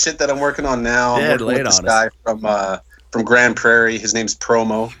as far as shit that I'm working on now, Yeah, I'm working lay with it this on guy from Grand Prairie. His name's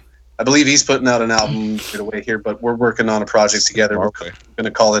Promo. I believe he's putting out an album right away here, but we're working on a project together. We're Okay. going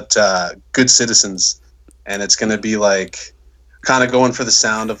to call it Good Citizens, and it's going to be like kind of going for the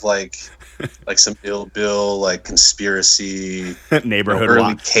sound of like some Ill Bill, like conspiracy. neighborhood Early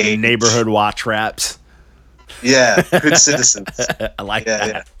watch, Cage. neighborhood watch raps. Yeah, Good Citizens. I like Yeah,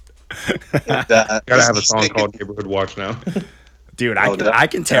 that. And, Gotta have a he's song making- called Neighborhood Watch now. Dude, Oh, I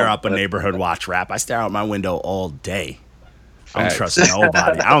can tear yeah, up a but- neighborhood watch rap. I stare out my window all day. I don't Facts. trust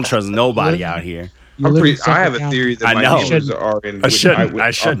nobody. I don't trust nobody out here. You I'm live in pretty, I have a Suffolk theory that I my know. neighbors are in I shouldn't. are I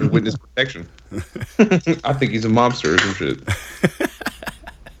in shouldn't. witness protection. I think he's a mobster or some shit.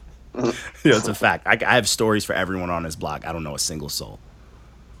 Yeah, it's a fact. I have stories for everyone on this block. I don't know a single soul.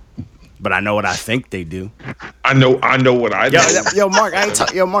 But I know what I think they do. I know what I know. Mark, I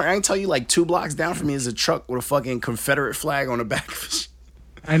ain't tell you like 2 blocks down from me is a truck with a fucking Confederate flag on the back of it.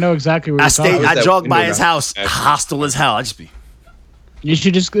 I know exactly what I you're talking about. I that jog by window his now. house, hostile as hell. I just be You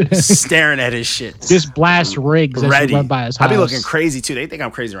should just staring at his shit. just blast rigs as Ready. you run by his I house. be looking crazy too. They think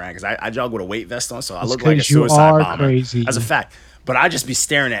I'm crazy around because I jog with a weight vest on, so I It's look like a 'cause you suicide are bomber. crazy. As a fact. But I just be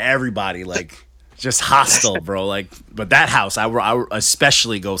staring at everybody like just hostile, bro. Like, but that house, I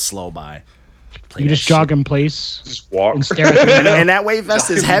especially go slow by. Play You that just shit. jog in place Just walk. and stare at the and, window. and that weight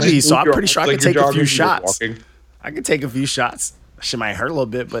vest is heavy, so I'm pretty sure I Like could take you're a few jogging, you're shots. walking. I could take a few shots. Shit might hurt a little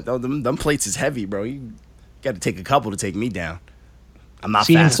bit, but them plates is heavy, bro. You got to take a couple to take me down. I'm not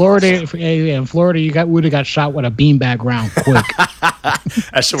See, in fast. Florida, you would have got shot with a beanbag round quick.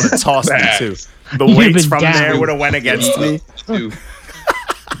 That shit would have tossed me too. The You've weights been from down. there would have went against me. Dude,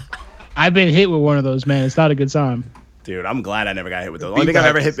 I've been hit with one of those, man. It's not a good time. Dude, I'm glad I never got hit with those. Only thing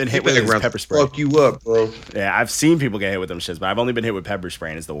I've ever been hit with is Feedback pepper rounds spray. Fuck you up, bro. Yeah, I've seen people get hit with them shits, but I've only been hit with pepper spray,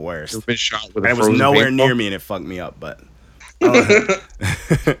 and it's the worst. You've been shot with And a it was frozen nowhere paintball? near me, and it fucked me up. But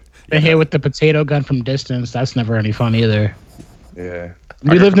Been hit with the potato gun from distance. That's never any fun either. Yeah.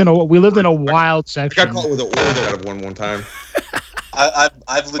 We lived in a wild I section. got caught with an oil out of one time.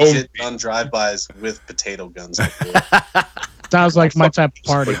 I've legit done drive-bys with potato guns. Sounds like my type of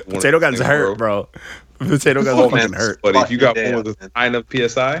party. potato guns hurt, bro. Potato guns Oh, fucking man. hurt. But if you got Fucking one with damn, a high enough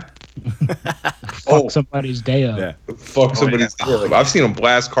PSI, Oh. Somebody's day up. Yeah. Fuck somebody's. I've seen them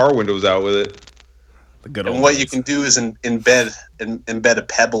blast car windows out with it. The good And old what days. you can do is embed a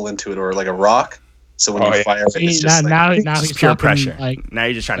pebble into it or like a rock. So when Oh, you yeah. fire it, See, it's just now like he's pure talking, pressure. like Now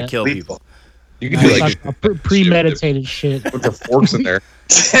you're just trying to kill people. lethal. You can now do he's like talking about premeditated shit. with the forks in there.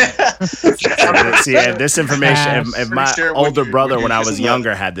 See, this information. If Pretty my sure when older you- brother, when when you're I was using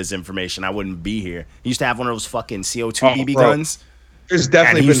younger, had this information, I wouldn't be here. He used to have one of those fucking CO2 Oh, BB bro. guns, There's and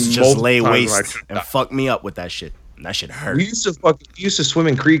definitely he been used to just multiple lay times when I waste tried and to- fuck me up with that shit. And that shit hurt. We used to swim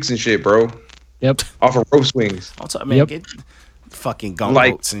in creeks and shit, bro. Yep. Off of rope swings. I'm talking, man, Yep. get fucking gun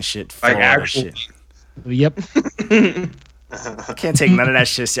Like- boats and shit. Like Florida actual. shit. Yep. I can't take none of that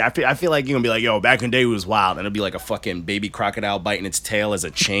shit. See, I feel like you're gonna be like, yo, back in the day it was wild, and it'll be like a fucking baby crocodile biting its tail as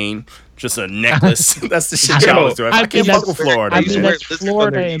a chain, just a necklace. That's the shit y'all was doing. I can't fuck with Florida. I used to mean, wear that's lipstick on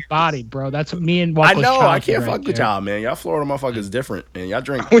Florida their ears. embodied, bro. That's me and I Waco's know. I childhood can't right fuck with there. y'all, man. Y'all Florida motherfuckers different, man. Y'all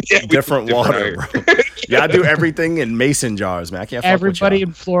drink Yeah, we different do water, different bro. Y'all do everything in mason jars, man. I can't fuck Everybody with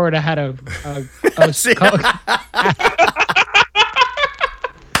in Florida had a See?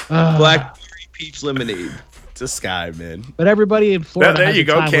 Blackberry peach lemonade. this guy, man. But everybody in Florida, There has you a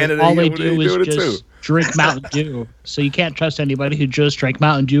go, time where Canada. all You they know, they do doing is it just drink Mountain Dew. So you can't trust anybody who just drank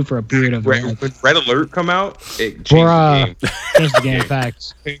Mountain Dew for a period of When time. Red Alert come out, it changed Bruh. the game. Just the game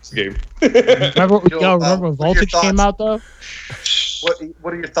facts. Changed the game. Remember, Yo, remember when what are your Voltage came thoughts? out though?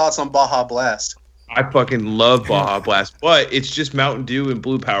 What are your thoughts on Baja Blast? I fucking love Baja Blast, but it's just Mountain Dew and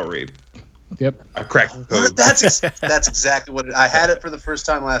Blue Powerade. Yep. I cracked the code. That's exactly what I had it for the first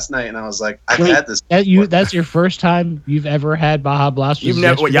time last night, and I was like, I've Wait, had this. That's your first time you've ever had Baja Blast? You've was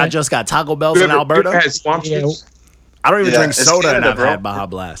never. Y'all yesterday? just got Taco Bells You in ever Alberta. had swamp Yeah. chips? I don't even Yeah, drink it's soda, and Canada, I've bro. had Baja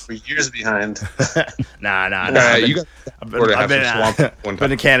Blast. For years behind. Nah. You got I've Florida have been, some swamp chips one been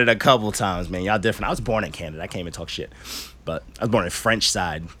time. in Canada a couple times, man. Y'all different. I was born in Canada. I can't even talk shit. But I was born in French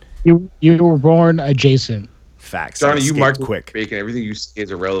side. You were born adjacent. Facts. I Johnny, you escaped microwave quick. bacon. Everything you say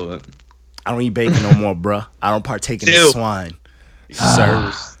is irrelevant. I don't eat bacon no more, bruh. I don't partake in the Ew. swine.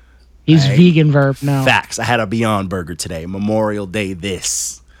 Sir. He's Hey. vegan verb now. Facts. I had a Beyond Burger today. Memorial Day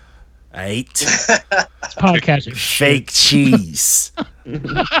this. I ate This podcast is fake cheese.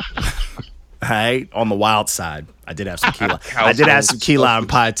 Alright, on the wild side. I did have some key lime. I did have some key lime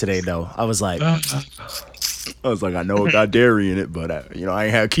pie today, though. I was like, I know it got dairy in it, but I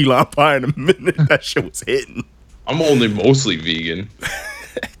ain't had key lime pie in a minute. That shit was hitting. I'm only mostly vegan.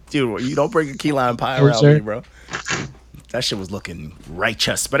 Dude, you don't bring a key lime pie Oh, around sir. me, bro. That shit was looking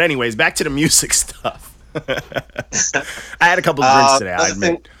righteous. But anyways, back to the music stuff. I had a couple of drinks today, I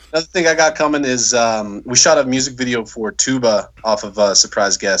admit. Another thing I got coming is we shot a music video for Tuba off of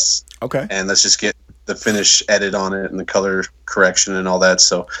Surprise Guests, Okay. and let's just get the finish edit on it and the color correction and all that.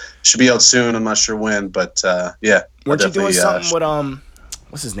 So it should be out soon. I'm not sure when, but yeah. Weren't I'll you doing definitely, something with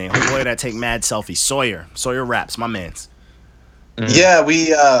what's his name? Homeboy that take mad selfies. Sawyer Raps, my man's. Yeah,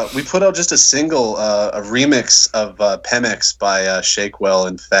 we put out just a single, a remix of Pemex by Shakewell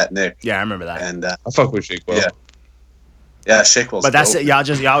and Fat Nick, Yeah, I remember that. and I fuck with Shake Well. yeah, Shakewell's But that's dope. it.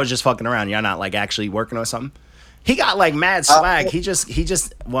 Y'all was just fucking around. Y'all not like actually working on something. He got like mad swag. He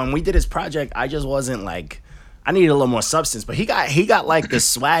just when we did his project, I just wasn't like. I needed a little more substance, but he got like the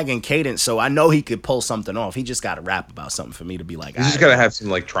swag and cadence, so I know he could pull something off. He just got to rap about something for me to be like, You just "Aight." gotta have some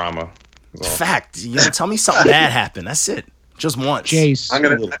like trauma. Fact. Tell me something bad happened. That's it. Just once. Jace. I'm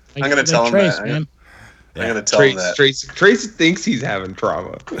gonna tell him Trace, that. man. I'm gonna tell him Trace, that. Trace thinks he's having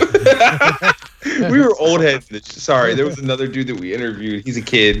trauma. We were old heads. Sorry, there was another dude that we interviewed. He's a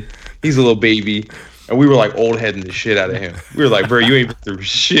kid. He's a little baby. And we were like old heading the shit out of him. We were like, bro, you ain't been through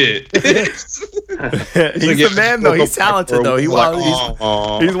shit. He's the man though. He's talented though. He's wild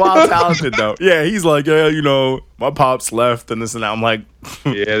talented though. Yeah, he's like, yeah, my pops left and this and that. I'm like,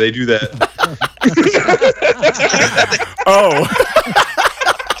 Yeah, they do that. oh,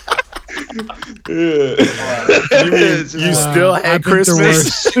 you mean It's you just- still I had think the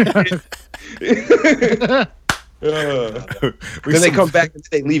Christmas? Then they come back and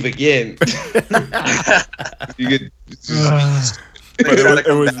they leave again. You get, But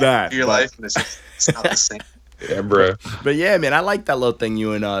it was that. Your life, and it's not the same. yeah, bro. But yeah, man, I like that little thing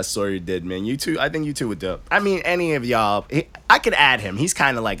you and Sawyer did, man. You two, I think you two would do. I mean, any of y'all, I could add him. He's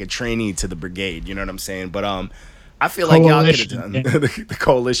kind of like a trainee to the brigade. You know what I'm saying? But I feel like y'all could have done Coalition, the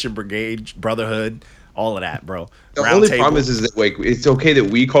coalition, brigade, brotherhood, all of that, bro. The Round only table. problem is that like it's okay that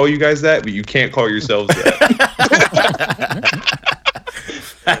we call you guys that, but you can't call yourselves that.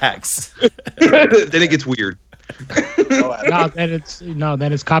 Facts. Then it gets weird. Then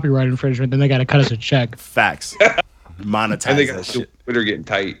it's copyright infringement. Then they got to cut us a check. Facts. Monetize And they that got shit. Twitter getting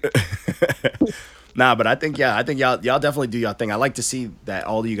tight. Nah, but I think y'all definitely do y'all thing. I like to see that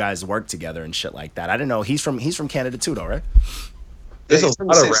all of you guys work together and shit like that. I didn't know he's from Canada too, though, right? There's he's a from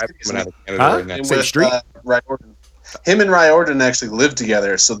lot the of same rap city as coming out me. of Canada Huh? right now. And Same with, street? Ry Orden. Him and Ry Orden actually live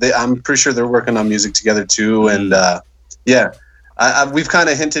together, so I'm pretty sure they're working on music together too. And yeah, we've kind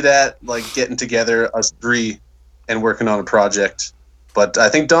of hinted at like getting together, us three, and working on a project. But I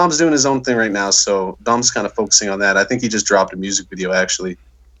think Dom's doing his own thing right now, so Dom's kind of focusing on that. I think he just dropped a music video actually.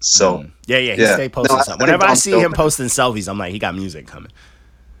 So Yeah, he stay posting No, I something. think Whenever I Dom's see him dope. posting selfies, I'm like, he got music coming.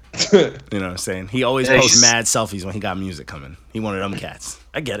 You know what I'm saying? He always Yeah, posts he's- mad selfies when he got music coming. He one of them cats.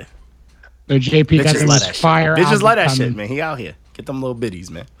 I get it. So JP got Bitches this love that fire. shit. Bitches album love that coming. shit, man. He out here. Get them little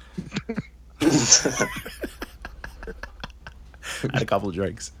biddies, man. I had a couple of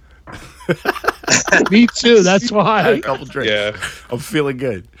drinks. Me too. That's I had why. a couple drinks. Yeah. I'm feeling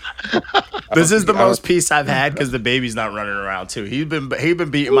good. This is the most peace I've had because the baby's not running around too. He been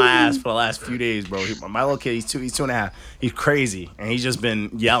beating my ass for the last few days, bro. My little kid, he's 2.5. He's crazy, and he's just been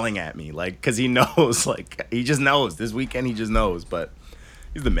yelling at me, like, because he knows, like, he just knows. This weekend, he just knows, but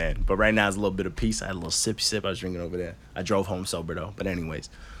he's the man. But right now, it's a little bit of peace. I had a little sip I was drinking over there. I drove home sober though. But anyways,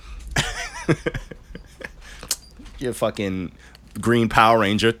 your fucking green Power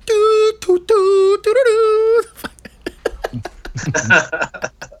Ranger. Doo, doo, doo, doo, doo, doo.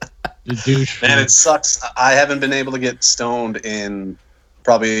 The douche. man, it sucks. I haven't been able to get stoned in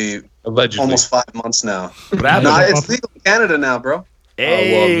probably Allegedly. almost 5 months now. What happened? No, it's legal in Canada now, bro.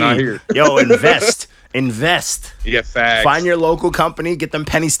 Hey, not here. Yo, invest. You get fags. Find your local company, get them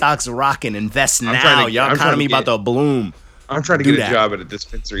penny stocks rocking, invest I'm now. trying to- Your I'm trying economy to about to bloom. I'm trying to Do get that. a job at a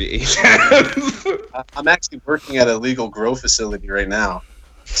dispensary. I'm actually working at a legal grow facility right now.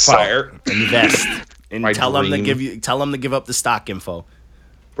 So, Fire. Invest. And My tell them to dream. give up the stock info.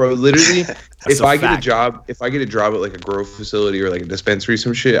 Bro, literally, if a I get a fact. job at like a grow facility or like a dispensary,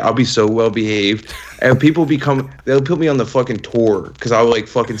 some shit, I'll be so well behaved, and people they'll put me on the fucking tour because I'll like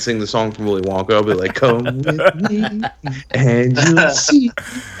fucking sing the song from Willy Wonka. I'll be like, "Come with me, and you'll see,"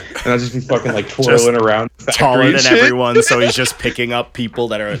 and I'll just be fucking like twirling around, the factory Taller and than shit. everyone, so he's just picking up people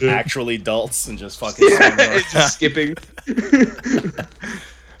that are actually adults and just fucking. Yeah, just skipping.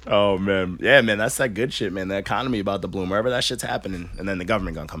 Oh man, yeah, man, that's that good shit, man. The economy about to bloom wherever that shit's happening, and then the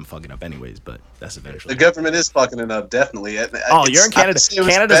government gonna come fuck it up anyways. But that's eventually. the government is fucking it up, definitely. Oh, you're in Canada.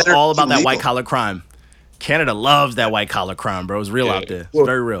 Canada's all about that illegal. white collar crime. Canada loves that white collar crime, bro. It's real out there. It's Well,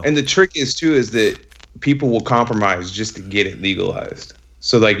 very real. And the trick is that people will compromise just to get it legalized.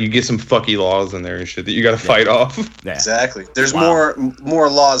 So like you get some fucky laws in there and shit that you got to fight off. Yeah. Exactly. There's Wow. more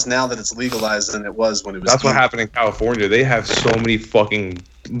laws now that it's legalized than it was when it was. That's what illegal. happened in California. They have so many fucking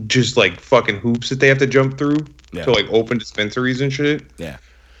hoops that they have to jump through Yeah. to like open dispensaries and shit. Yeah,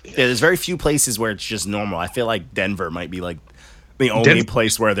 there's very few places where it's just normal. I feel like Denver might be like the only Denver-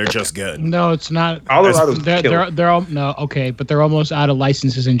 place where they're just good. No, it's not. Colorado's They're killer. they're all no okay, but they're almost out of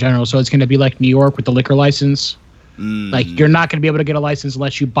licenses in general. So it's going to be like New York with the liquor license. Like you're not going to be able to get a license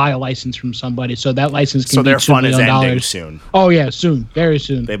unless you buy a license from somebody. So that license can So be their $2 fun is million. ending soon. Oh yeah, soon, very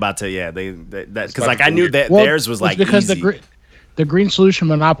soon. They about to that because about like to I be knew weird. that Well, theirs was it's like because easy. the Green Solution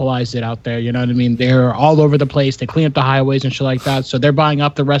monopolized it out there. You know what I mean? They're all over the place. They clean up the highways and shit like that. So they're buying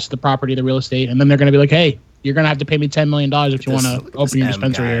up the rest of the property, the real estate, and then they're going to be like, "Hey, you're going to have to pay me $10 million if you want to open your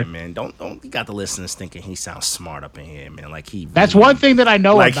dispensary guy, here." man. Don't you got the listeners thinking he sounds smart up in here, man? Like he. That's reads. one thing that I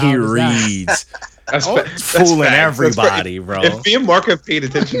know Like about. he is that. reads, That's Oh, that's fooling facts. everybody, That's bro. If me and Mark have paid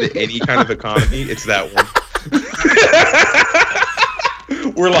attention to any kind of economy, it's that one.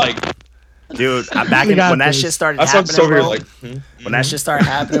 We're like, dude. Back We in, got when that this. shit started that's why I'm happening, so here bro, like, when that shit started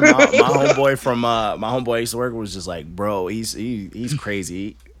happening, my homeboy from my homeboy I used to work with was just like, bro, he's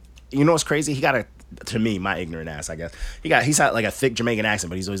crazy. You know what's crazy? He got a, to me, my ignorant ass, I guess. He's got like a thick Jamaican accent,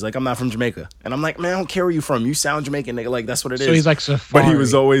 but he's always like, I'm not from Jamaica. And I'm like, man, I don't care where you from. You sound Jamaican, nigga. Like that's what it is. So he's like But Safari. he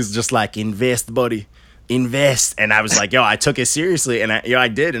was always just like, invest, buddy. Invest. And I was like, yo, I took it seriously. And I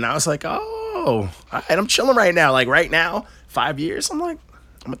did. And I was like, oh, all right, I'm chilling right now. Like right now, 5 years, I'm like,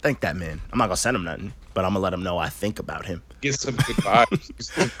 I'm going to thank that man. I'm not going to send him nothing, but I'm going to let him know I think about him. get some good vibes. Get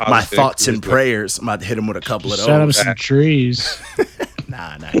some My positive thoughts and wisdom. prayers. I'm about to hit him with a couple of Set him those. some trees.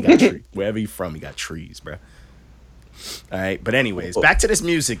 Nah, he got trees. Wherever you from, he got trees, bro. All right, but anyways, back to this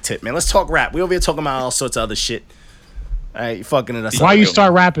music tip, man. Let's talk rap. We over here talking about all sorts of other shit. All right, you fucking it up. Why you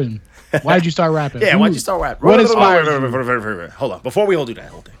start rapping? Why did you start rapping? Yeah, Who- why'd you start rapping? What inspired you? Hold on, before we all do that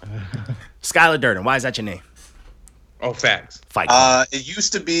whole thing. Skylar Durden, why is that your name? Oh, facts. Fight. Club. It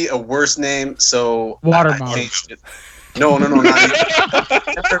used to be a worse name, so Watermelon. I changed it. No, not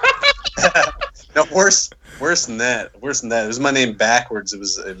no, worse than that. Worse than that. It was my name backwards. It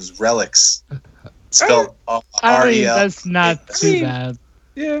was Relics. Spelled I mean, R-E-L. that's not too bad.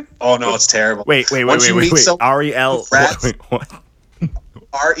 Yeah. Oh no, it's terrible. Wait. Once you meet someone R-E-L. raps- Wait, what?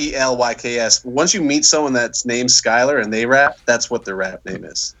 RELYKS. Once you meet someone that's named Skylar and they rap, that's what their rap name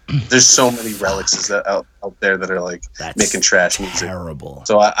is. There's so many relics out there that are like That's making trash music. terrible.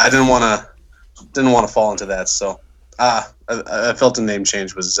 So I didn't want to fall into that. So I felt a name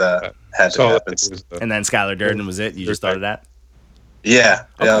change was had to So happen. it was the- And then Skylar Durden was it? You just thought of that? Yeah,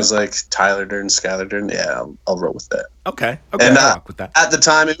 Okay. I was like Tyler Durden, Skylar Durden. Yeah, I'll roll with that. Okay. And, I'll rock with that. At the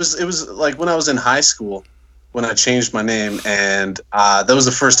time, it was like when I was in high school when I changed my name, and that was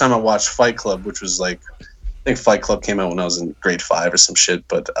the first time I watched Fight Club, which was like I think Fight Club came out when I was in grade 5 or some shit.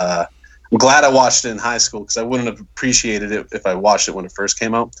 But I'm glad I watched it in high school because I wouldn't have appreciated it if I watched it when it first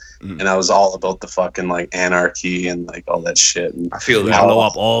came out. Mhm. And I was all about the fucking like anarchy and like all that shit. And I feel We that. blow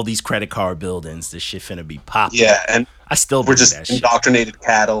up all these credit card buildings. This shit finna be popping. yeah, and I still we're believe just that shit. indoctrinated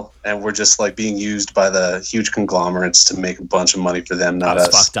cattle, and we're just like being used by the huge conglomerates to make a bunch of money for them, not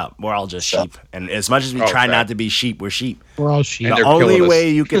That's us. fucked up. We're all just So- sheep. And as much as we Oh, try fact. not to be sheep, we're sheep. We're all sheep. And The they're only killing us. way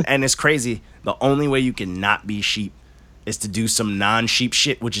you can, and it's crazy, the only way you can not be sheep is to do some non-sheep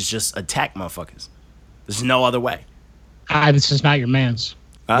shit, which is just attack motherfuckers. There's no other way. This is not your man's.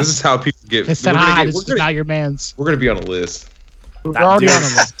 Huh? This is how people get. They said, we're gonna this get- is we're gonna- not your man's. we're gonna be on a list. We're already dude. on a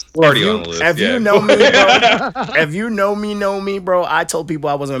list. We're already If you- on a list. If yeah. you know me, bro, if you know me, bro, I told people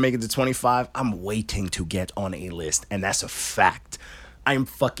I wasn't gonna make it to 25. I'm waiting to get on a list, and that's a fact. I'm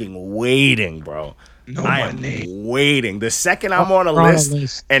fucking waiting, bro. Know I my am name. waiting. The second I'm on a We're on a list,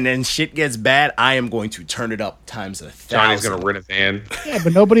 list. and then shit gets bad, I am going to turn it up times 1,000. Johnny's gonna rent a van. Yeah,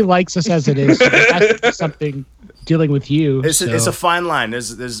 but nobody likes us as it is. So there has to be something dealing with you. It's so. a fine line.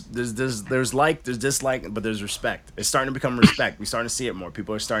 There's like, there's dislike, but there's respect. It's starting to become respect. We're starting to see it more.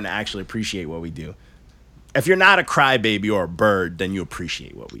 People are starting to actually appreciate what we do. If you're not a crybaby or a bird, then you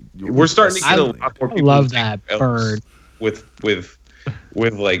appreciate what we do. We're starting to get a Absolutely. lot more I people. love who that take bird. with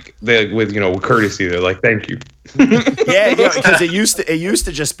like with with courtesy. They're like, thank you. Yeah, because it used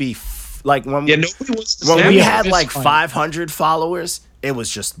to just be like when Yeah, nobody wants to. when snap we at had us. like fine. 500 followers, it was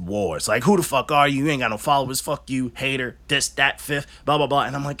just wars. Like, who the fuck are you? You ain't got no followers. Fuck you, hater. This, that, fifth, blah, blah, blah.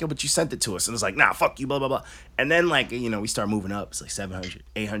 And I'm like, yo, but you sent it to us. And it's like, nah, fuck you, blah, blah, blah. And then, like, we start moving up. It's like 700,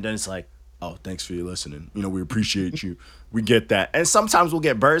 800. Then it's like, oh, thanks for your listening. We appreciate you. We get that. And sometimes we'll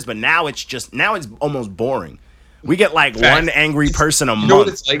get birds, but now it's almost boring. We get like Fact. one angry person a You know what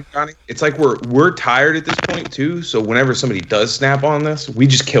month. it's like, Johnny? It's like we're tired at this point too. So whenever somebody does snap on this, we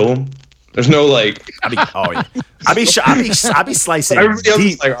just kill them. There's no like. I be slicing Everybody else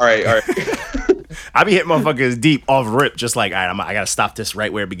deep. is like, all right. I be hitting motherfuckers deep off rip, just like, all right, I gotta stop this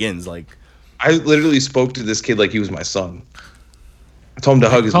right where it begins. Like, I literally spoke to this kid like he was my son. I told him to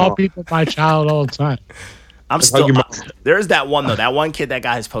hug his Call mom. people my child all the time. I'm Just still. hug your mom. There's that one though. That one kid that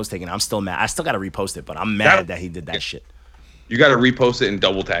got his post taken. I'm still mad. I still gotta repost it, but I'm mad that he did that shit. You got to repost it and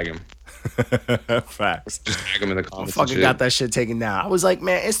double tag him. Facts. Just tag him in the I comments. and fucking shit. got that shit taken down. I was like,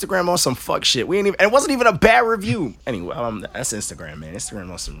 man, Instagram on some fuck shit. We ain't even. And it wasn't even a bad review. Anyway, that's Instagram, man.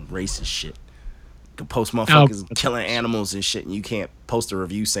 Instagram on some racist shit. You can post motherfuckers killing animals and shit, and you can't post a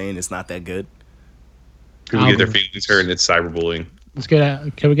review saying it's not that good. People get their feelings hurt and it's cyberbullying. Let's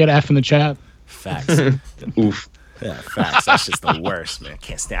get can we get an F in the chat? Facts. Oof. Yeah, facts. That's just the worst, man.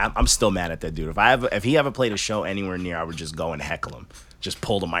 Can't stand. I'm still mad at that dude. If he ever played a show anywhere near, I would just go and heckle him. Just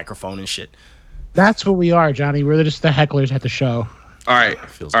pull the microphone and shit. That's what we are, Johnny. We're just the hecklers at the show. All right.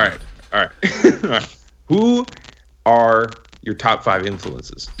 Feels All good. right. All right. Who are your top 5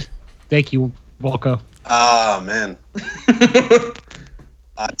 influences? Thank you, Walco. Ah, man.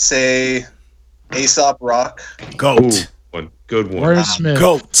 I'd say Aesop Rock, Goat. Good one. Warren Smith.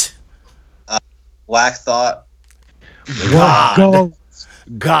 Goat. Black Thought. God. Go.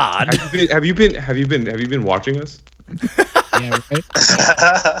 God. Have you been watching us? Yeah, right?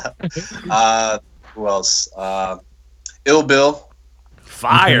 Who else? Ill Bill.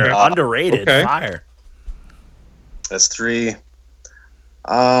 Fire. Okay. Underrated. Okay. Fire. That's 3.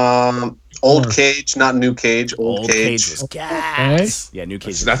 Old Cage, not New Cage. Old, Cage. was gas. Yeah, New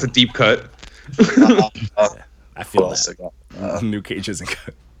Cage. That's a deep cut. I Who feel else I that. got? New Cage isn't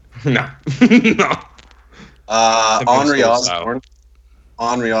good. No. No. Henry Soul style. Osborne.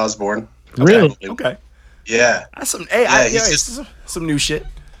 Henry Osborne. Really? Okay. Yeah. That's some. Hey, Yeah, yeah, he's it's some new shit.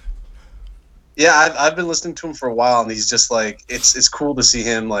 Yeah, I've been listening to him for a while, and he's just like it's cool to see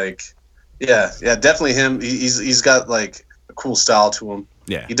him like, yeah, definitely him. He's got like a cool style to him.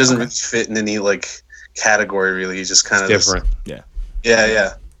 Yeah. He doesn't really fit in any like category really. He's just kind of Different. Yeah.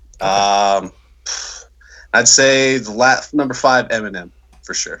 I'd say number 5 Eminem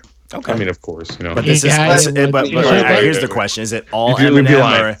for sure. Okay. I mean, of course, you know. But this is. Yeah, But yeah, all right, yeah. here's the question: is it all You'd be Eminem,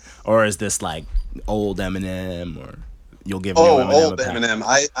 lying. or is this like old Eminem, or You'll give Oh, New Eminem old a pass. Eminem.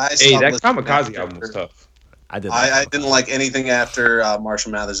 I Hey, stopped that listening Kamikaze after- album was tough. I did. I didn't like anything after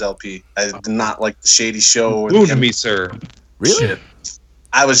Marshall Mathers LP. I did not like the Shady Show. Or Wound the me, sir. Really? Shit.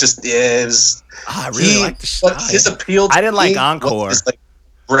 I was just it was. I really like the But his appeal. To I didn't like me Encore. was his, like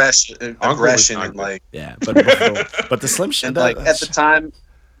aggression not and good. like Yeah, but the Slim shit. and like at the time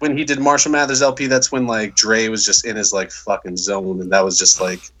when he did Marshall Mathers LP, that's when like Dre was just in his like fucking zone, and that was just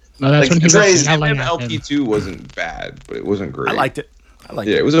like No, that's Like, when he Dre's was yelling at LP him. 2 wasn't bad, but it wasn't great. I liked it.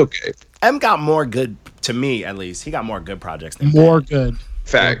 Yeah, it was okay. M got more good to me at least. He got more good projects than More bad. good.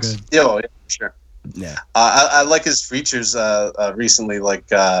 Facts. More good. yeah, sure. Yeah, I like his features recently, like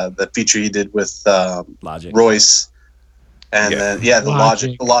the feature he did with Logic. Royce, and Yeah. then the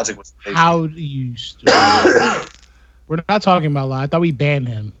Logic. Logic was amazing. How do you? We're not talking about Logic. I thought we banned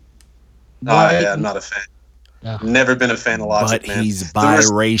him. Yeah, I'm not a fan. No. Never been a fan of Logic, But man. he's The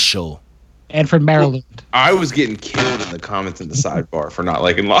rest- biracial. And from Maryland. I was getting killed in the comments in the sidebar for not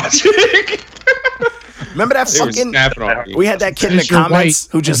liking Logic. Remember that They were fucking? snapping on me. We had that kid in the Because you're comments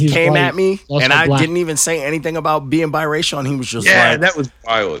white who just and he's came white, at me, also and I black. didn't even say anything about being biracial, and he was just Yeah, like, that was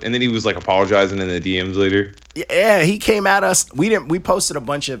wild. And then he was like apologizing in the DMs later. Yeah, he came at us. We posted a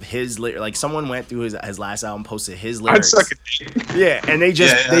bunch of his like someone went through his last album, posted his I'd lyrics. suck a dick. Yeah, and they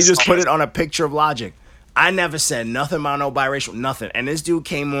just Yeah, that's put it on a picture of Logic. I never said nothing about no biracial, nothing. And this dude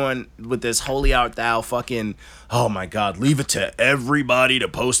came on with this holy art thou fucking, oh my God, leave it to everybody to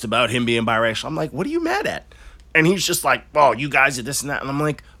post about him being biracial. I'm like, what are you mad at? And he's just like, oh, you guys are this and that. And I'm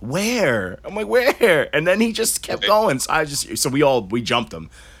like, where? I'm like, where? And then he just kept going. So we jumped him.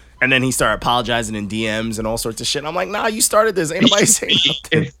 And then he started apologizing in DMs and all sorts of shit. And I'm like, nah, you started this. Ain't nobody saying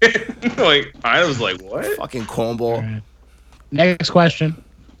nothing. Like, I was like, what? Fucking cornball. All right. Next question.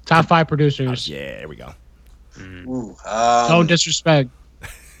 Top 5 producers. Yeah, here we go. Ooh, Don't disrespect.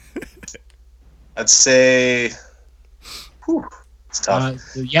 I'd say. Whew, it's tough.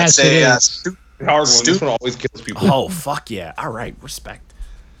 Yes, I'd say it is. Hard one. Stoop. This one always kills people. Oh, fuck yeah. All right, respect.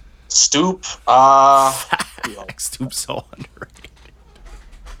 Stoop. Stoop's so underrated.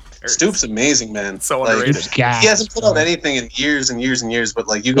 Stoop's amazing, man. So Like, underrated. It's gas, He hasn't put bro. out anything in years and years and years, but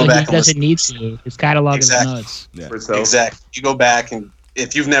like you go Like, back he and doesn't listen. need to. His catalog Exactly. is nuts. Yeah. For itself. Exactly. You go back and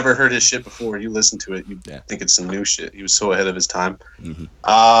if you've never heard his shit before, you listen to it, you Yeah. think it's some new shit. He was so ahead of his time.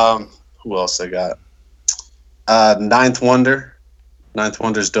 Mhm. Who else I got? Ninth Wonder. Ninth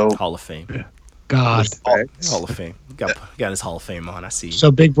Wonder's dope. Hall of Fame. God. Hall of Fame. Got his Hall of Fame on. I see. So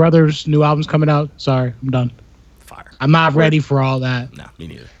Big Brother's new album's coming out. Sorry, I'm done. Fire. I'm not ready for all that. No, me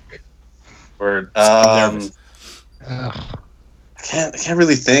neither. Word. I'm nervous. Ugh. I can't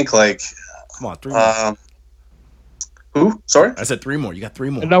really think like Come on, 3 more. who? Sorry? I said 3 more. You got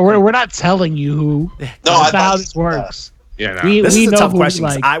 3 more. No, we're not telling you who. No, That's I not how thought- this works. Yeah, no. We This is a know tough who question we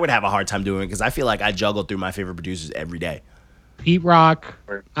 'cause like. I would have a hard time doing it because I feel like I juggle through my favorite producers every day. Pete Rock,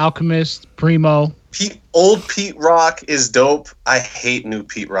 Alchemist, Primo. Old Pete Rock is dope. I hate new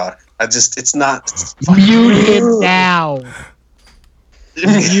Pete Rock. It's not. Mute him now.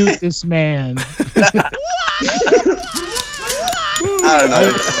 Mute this man. I don't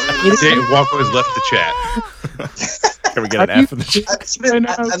know. Walko has left the chat. Can we get an F in the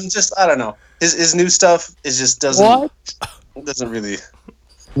chat? I don't know. His new stuff is just doesn't What? doesn't really.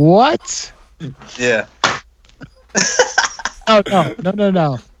 What? Yeah.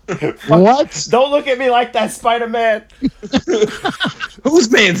 No. What? Don't look at me like that, Spider-Man. Whose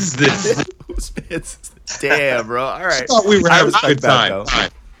man's is this? Who's fans? Damn, bro. All right. Thought we were I having a respect good that, time.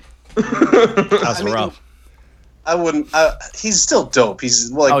 though. That's I mean, rough. I wouldn't. He's still dope.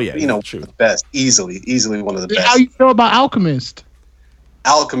 He's like Oh, yeah, you know true. the best. Easily one of the How best. you feel about Alchemist?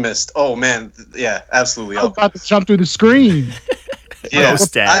 Alchemist. Oh man, yeah, absolutely. I was about to jump through the screen. Yeah,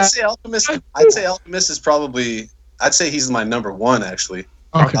 stat. I'd say Alchemist is probably. I'd say he's my number one actually.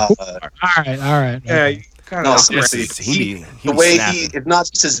 Okay. Uh, all right. Yeah, you kind No, of. seriously. He the be way snapping. it's not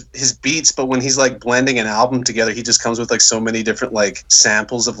just his beats, but when he's like blending an album together, he just comes with like so many different like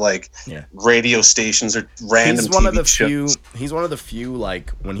samples of like Yeah. radio stations or random He's one TV of the shows. few. He's one of the few.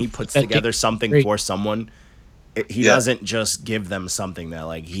 Like when he puts That together gets something great. for someone, he Yeah. doesn't just give them something that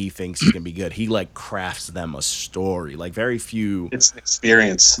like he thinks is gonna be good. He like crafts them a story. Like very few. It's an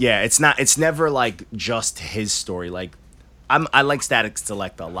experience. Yeah, it's not. It's never like just his story. Like I like Static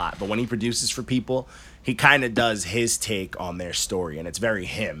Select a lot, but when he produces for people, he kind of does his take on their story, and it's very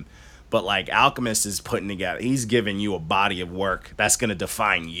him. But like Alchemist is putting together, he's giving you a body of work that's gonna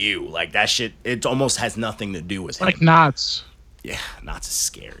define you. Like that shit, it almost has nothing to do with him. Like Knots. Yeah, Knots is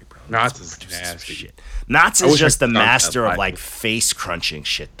scary, bro. Knots is produces some nasty. shit. Knots I is wish I just the could knock that master of live. like face crunching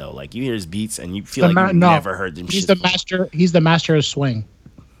shit though. Like you hear his beats and you feel The like you've no, never heard them. He's shits the before. master. He's the master of swing.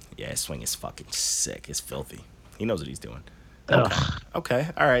 Yeah, his swing is fucking sick. It's filthy. He knows what he's doing. Ugh. Okay.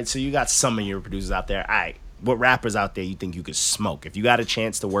 All right. So you got some of your producers out there. All right. What rappers out there you think you could smoke? If you got a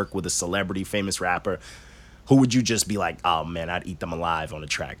chance to work with a celebrity, famous rapper, who would you just be like, oh man, I'd eat them alive on the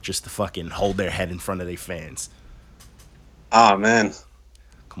track just to fucking hold their head in front of their fans? Oh man.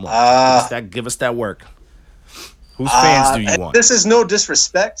 Come on. Give us that work. Whose fans do you want? This is no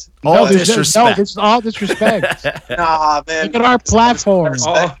disrespect. All this disrespect. is all disrespect. Nah, man. Look at our platform.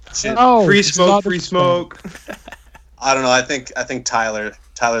 Shit. No, Free this is all smoke, free disrespect. smoke. I don't know. I think Tyler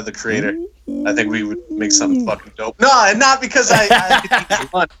the Creator. I think we would make something fucking dope. No, not because I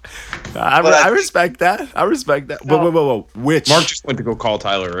I respect that. I respect that. Whoa. Which Mark just went to go call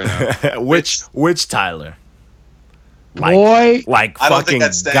Tyler right now. which Tyler? Boy. Like I don't think fucking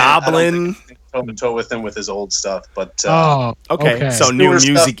that's Goblin. toe to toe with him with his old stuff, but Okay. So new Newer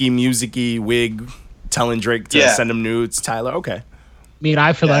stuff. musicy wig, telling Drake to send him nudes. Tyler. Okay. I mean,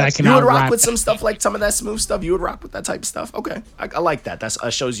 I feel like I can You would rock rap. with some stuff like some of that smooth stuff. You would rock with that type of stuff. Okay, I like that.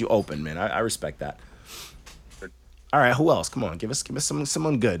 That shows you open, man. I respect that. All right, who else? Come on, give us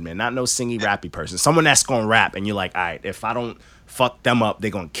someone good, man. Not no singy rappy person. Someone that's gonna rap, and you're like, all right, if I don't fuck them up, they're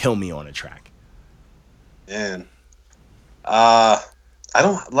gonna kill me on a track. man. I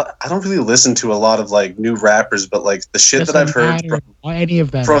don't really listen to a lot of like new rappers, but like the shit that I've heard from any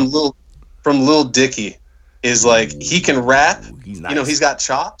of them. from Lil Dicky is like he can rap. He's You know, he's got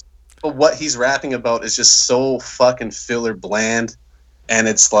chops, but what he's rapping about is just so fucking filler bland, and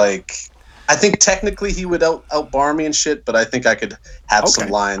it's like I think technically he would outbar me and shit, but I think I could have some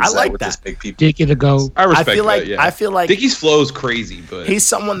lines I like that would that. just make people. Dicky the GOAT. I respect feel like that, yeah. I feel like Dickie's flow's crazy, but he's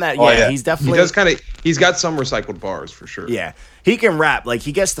someone that he's he definitely does he's got some recycled bars for sure. Yeah, he can rap. Like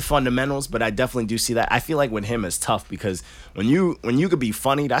he gets the fundamentals, but I definitely do see that. I feel like with him it's tough because when you could be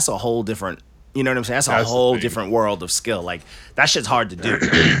funny, that's a whole different. You know what I'm saying? That's a whole different world of skill. Like that shit's hard to do.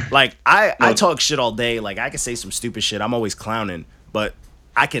 Like I talk shit all day. Like I can say some stupid shit. I'm always clowning, but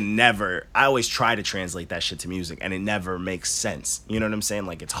I always try to translate that shit to music, and it never makes sense. You know what I'm saying?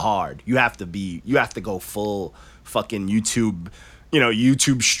 Like it's hard. You have to go full fucking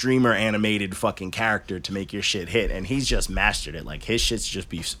YouTube streamer animated fucking character to make your shit hit, and he's just mastered it. Like his shit's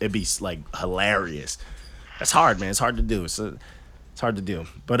it'd be like hilarious. That's hard, man. It's hard to do. It's hard to do.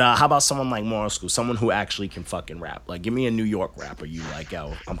 But how about someone like Moral School, someone who actually can fucking rap? Like give me a New York rapper. You like,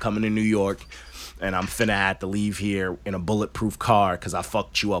 yo, I'm coming to New York, and I'm finna have to leave here in a bulletproof car because I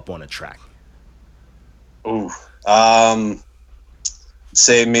fucked you up on a track. Ooh,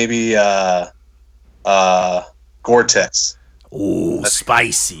 say maybe Gore-Tex. Ooh,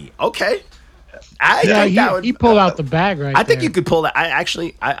 spicy. Okay. I think that would. He pulled out the bag right I think there. you could pull that. I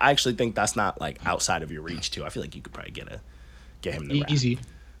actually think that's not like outside of your reach too. I feel like you could probably get him to rap. Easy.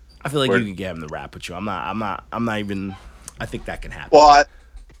 I feel like you could get him to rap with you. I'm not even. I think that can happen. Well,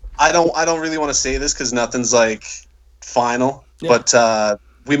 I don't really want to say this because nothing's like final, but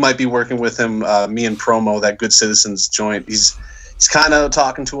we might be working with him. Me and Promo, that Good Citizens joint. He's kind of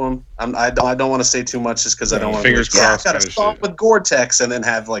talking to him. I don't want to say too much just because I don't want to. Fingers crossed. I got a song with Gore-Tex and then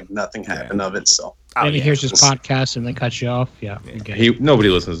have like nothing happen of it. So And he hears his podcast and then cuts you off. Yeah. Okay. Nobody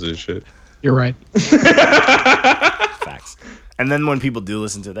listens to this shit. You're right. Facts. And then when people do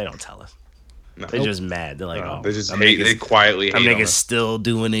listen to it, they don't tell us. No. They're just mad. They're like, They just hate. They quietly hate. I'm on niggas us. still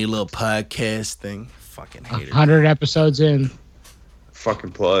doing a little podcast thing. Fucking haters. 100 episodes in.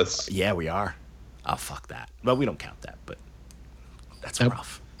 Fucking plus. Yeah, we are. Oh, fuck that. But we don't count that. But that's Yep.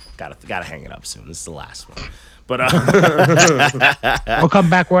 rough. Gotta hang it up soon. This is the last one. But We'll come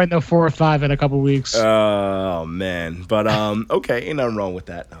back wearing the 4 or 5 in a couple weeks. oh man. But okay, ain't nothing wrong with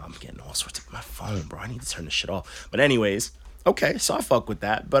that. No, I'm getting all sorts of my phone, bro. I need to turn this shit off. But anyways, okay, so I fuck with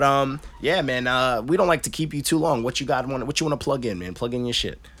that. But yeah, man. We don't like to keep you too long. What you want to plug in, man? Plug in your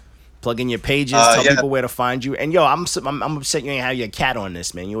shit. Plug in your pages. Tell people where to find you. And yo, I'm upset you ain't have your cat on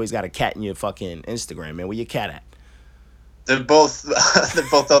this, man. You always got a cat in your fucking Instagram, man. Where your cat at? they're both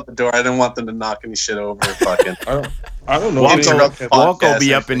out the door. I didn't want them to knock any shit over. Fucking. I don't know. Walko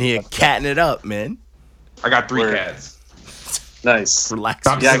be up in here catting it up, man. I got 3 Word. cats. Nice. Relax.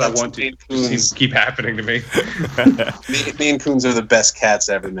 Not Yeah, I because I got want to. Maine It Coons. seems to keep happening to me. Maine Coons are the best cats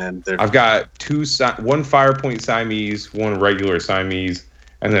ever, man. I've got 1 Firepoint Siamese, 1 regular Siamese,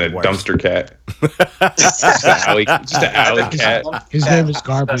 and then a Worst. dumpster cat. just an alley cat. His name is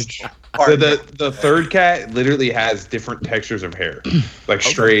Garbage. The third cat literally has different textures of hair, like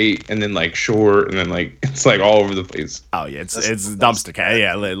straight and then like short and then like it's like all over the place. Oh yeah, it's dumpster cat.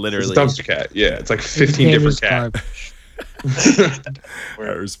 Yeah, literally. It's a dumpster cat. Yeah, it's like His 15 name different is cats. Garbage. I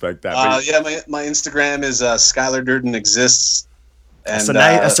respect that. Yeah, my Instagram is Skylar Durden exists. And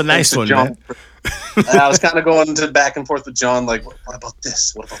That's a nice thanks to one, John man. I was kind of going to back and forth with John, like, what about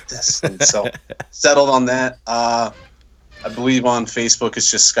this? What about this? And so settled on that. I believe on Facebook it's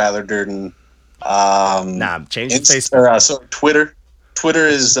just Skylar Durden. Change the Facebook. So Twitter. Twitter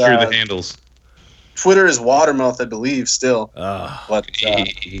is Here are the handles. Twitter is Watermouth, I believe, still. But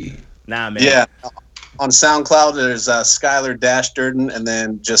man. yeah, on SoundCloud there's Skylar Durden, and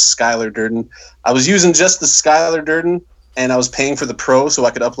then just Skylar Durden. I was using just the Skylar Durden, and I was paying for the Pro so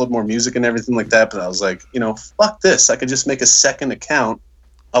I could upload more music and everything like that. But I was like, fuck this. I could just make a second account,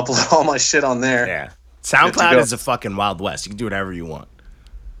 upload all my shit on there. Yeah, SoundCloud is a fucking Wild West. You can do whatever you want.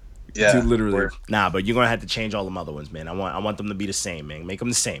 Yeah, Dude, literally. But you're gonna have to change all them other ones, man. I want them to be the same, man. Make them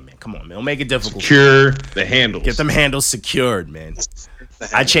the same, man. Come on, man. Don't make it difficult. Secure the handles. Get them handles secured, man.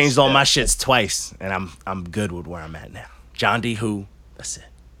 I changed all my shits twice, and I'm good with where I'm at now. John D. Who? That's it.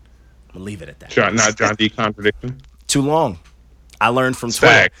 I'm gonna leave it at that. Not John D. Contradiction. Too long. I learned from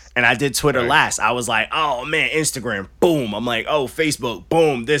Twitter, and I did Twitter last. I was like, oh man, Instagram, boom. I'm like, oh, Facebook,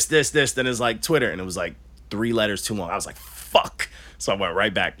 boom. This. Then it's like Twitter, and it was like 3 letters too long. I was like, fuck. So I went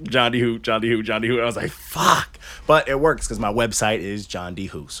right back. John D. Who. I was like, fuck. But it works because my website is John D.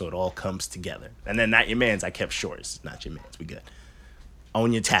 Who. So it all comes together. And then Not Your Man's, I kept short. It's Not Your Man's. We good.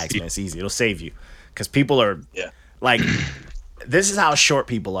 Own your tags, man. It's easy. It'll save you. Because people are like, this is how short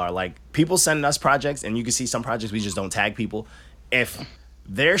people are. Like, people send us projects, and you can see some projects we just don't tag people. If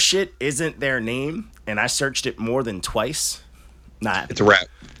their shit isn't their name, and I searched it more than twice, it's a wrap.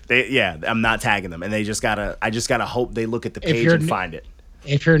 I'm not tagging them, and I just gotta hope they look at the page and find it.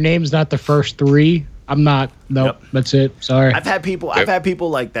 If your name's not the first 3, I'm not. Nope, that's it. Sorry. I've had people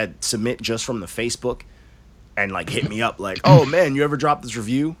like that submit just from the Facebook, and like hit me up like, oh man, you ever dropped this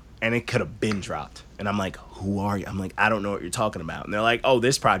review? And it could have been dropped, and I'm like, who are you? I'm like, I don't know what you're talking about. And they're like, oh,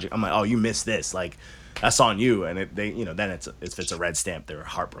 this project. I'm like, oh, you missed this. Like, that's on you. And then if it's a red stamp, they're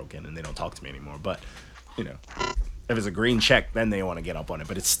heartbroken and they don't talk to me anymore. But if it's a green check, then they want to get up on it.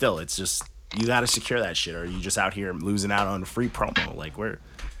 But it's just, you got to secure that shit, or you just out here losing out on free promo. Like, we're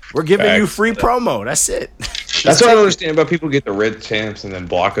giving you free promo. That's it. That's what I don't understand about people who get the red stamps and then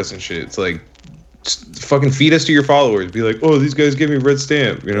block us and shit. It's like, just fucking feed us to your followers. Be like, oh, these guys give me red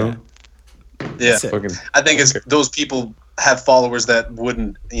stamp, Yeah. Fucking, I think it's those people have followers that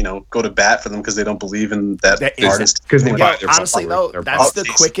wouldn't, go to bat for them because they don't believe in that artist. Because honestly, though, that's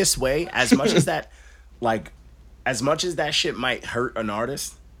the quickest way. As much as that shit might hurt an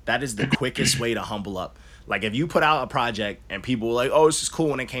artist, that is the quickest way to humble up. Like, if you put out a project and people were like, oh, this is cool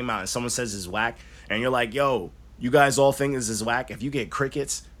when it came out, and someone says it's whack, and you're like, yo, you guys all think this is whack. If you get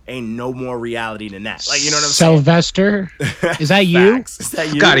crickets, ain't no more reality than that. Like, you know what I'm saying? Sylvester, is that you? Is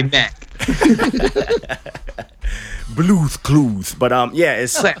that you? Got him back. Bluth clues. But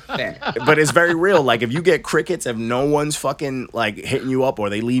but it's very real. Like, if you get crickets, if no one's fucking like hitting you up, or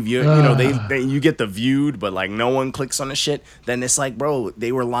they leave you, you get the viewed, but like no one clicks on the shit, then it's like, bro,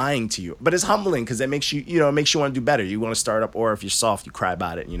 they were lying to you. But it's humbling because it makes you, it makes you want to do better. You want to start up, or if you're soft, you cry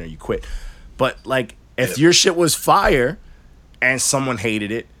about it, you quit. But like, if your shit was fire and someone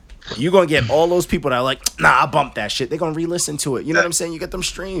hated it, you're going to get all those people that are like, nah, I bumped that shit. They're going to re-listen to it. You know what I'm saying? You get them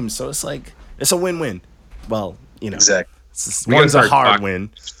streams. So it's like, it's a win-win. Well, Exactly. One's a hard win.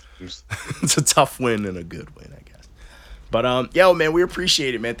 It's a tough win and a good win, I guess. But, yo, man, we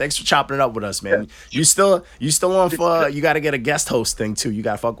appreciate it, man. Thanks for chopping it up with us, man. Yeah. You still on for, you got to get a guest host thing, too. You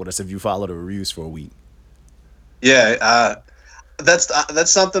got to fuck with us if you follow the reviews for a week. Yeah,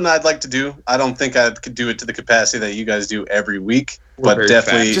 that's something I'd like to do. I don't think I could do it to the capacity that you guys do every week, but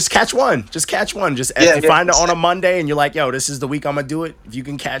definitely just catch one. Just if you find it on a Monday and you're like, yo, this is the week I'm gonna do it. If you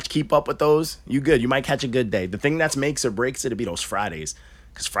can keep up with those, you good. You might catch a good day. The thing that makes or breaks it'll be those Fridays,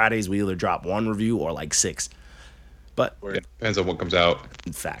 because Fridays we either drop 1 review or like 6. But it depends on what comes out.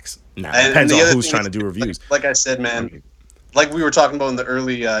 Facts. Nah, it depends on who's trying to do reviews. Like I said, man. Like we were talking about in the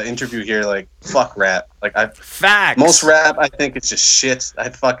early interview here, like, fuck rap. Like, facts. Most rap, I think it's just shit. I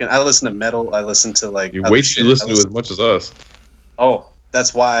listen to metal. I listen to like. You wait till you listen to as much as us. Oh,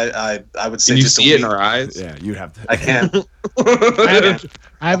 that's why I would say. Can you just see it in our eyes? Yeah, you'd have to. I can't.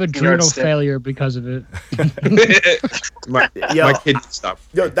 I have adrenal failure because of it. my kid stopped.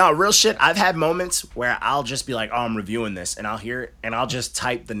 Yo, no, real shit. I've had moments where I'll just be like, oh, I'm reviewing this, and I'll hear it, and I'll just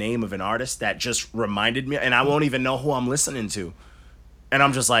type the name of an artist that just reminded me, and I won't even know who I'm listening to. And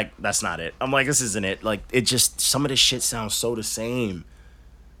I'm just like, that's not it. I'm like, this isn't it. Like, it just, some of this shit sounds so the same.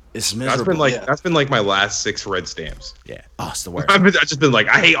 It's miserable. That's been like my last 6 red stamps. Yeah. Oh, it's the worst. I've just been like,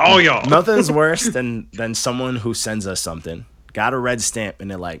 I hate all y'all. Nothing's worse than someone who sends us something, got a red stamp,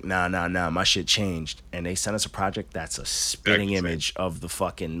 and they're like, nah, my shit changed. And they sent us a project that's a spitting image of the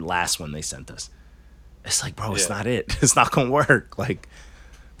fucking last one they sent us. It's like, bro, it's not it. It's not gonna work. Like,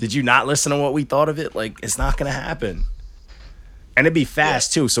 Did you not listen to what we thought of it? Like, it's not gonna happen. And it'd be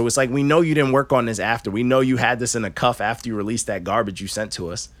fast too. So it's like, we know you didn't work on this after. We know you had this in a cuff after you released that garbage you sent to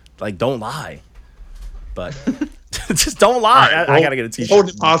us. Like, don't lie. But just don't lie. Right, I gotta get a t-shirt. Hold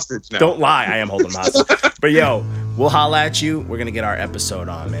him hostage now. Don't lie. I am holding him hostage. But yo, we'll holla at you. We're gonna get our episode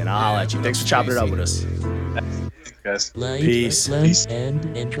on, man. I'll holla at you. Thanks for chopping it up with us. Guys. Peace. And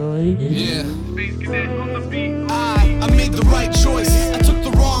enjoy it. Yeah. I made the right choice. I took the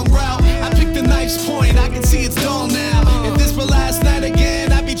wrong route. I picked a nice point. I can see it's dull now.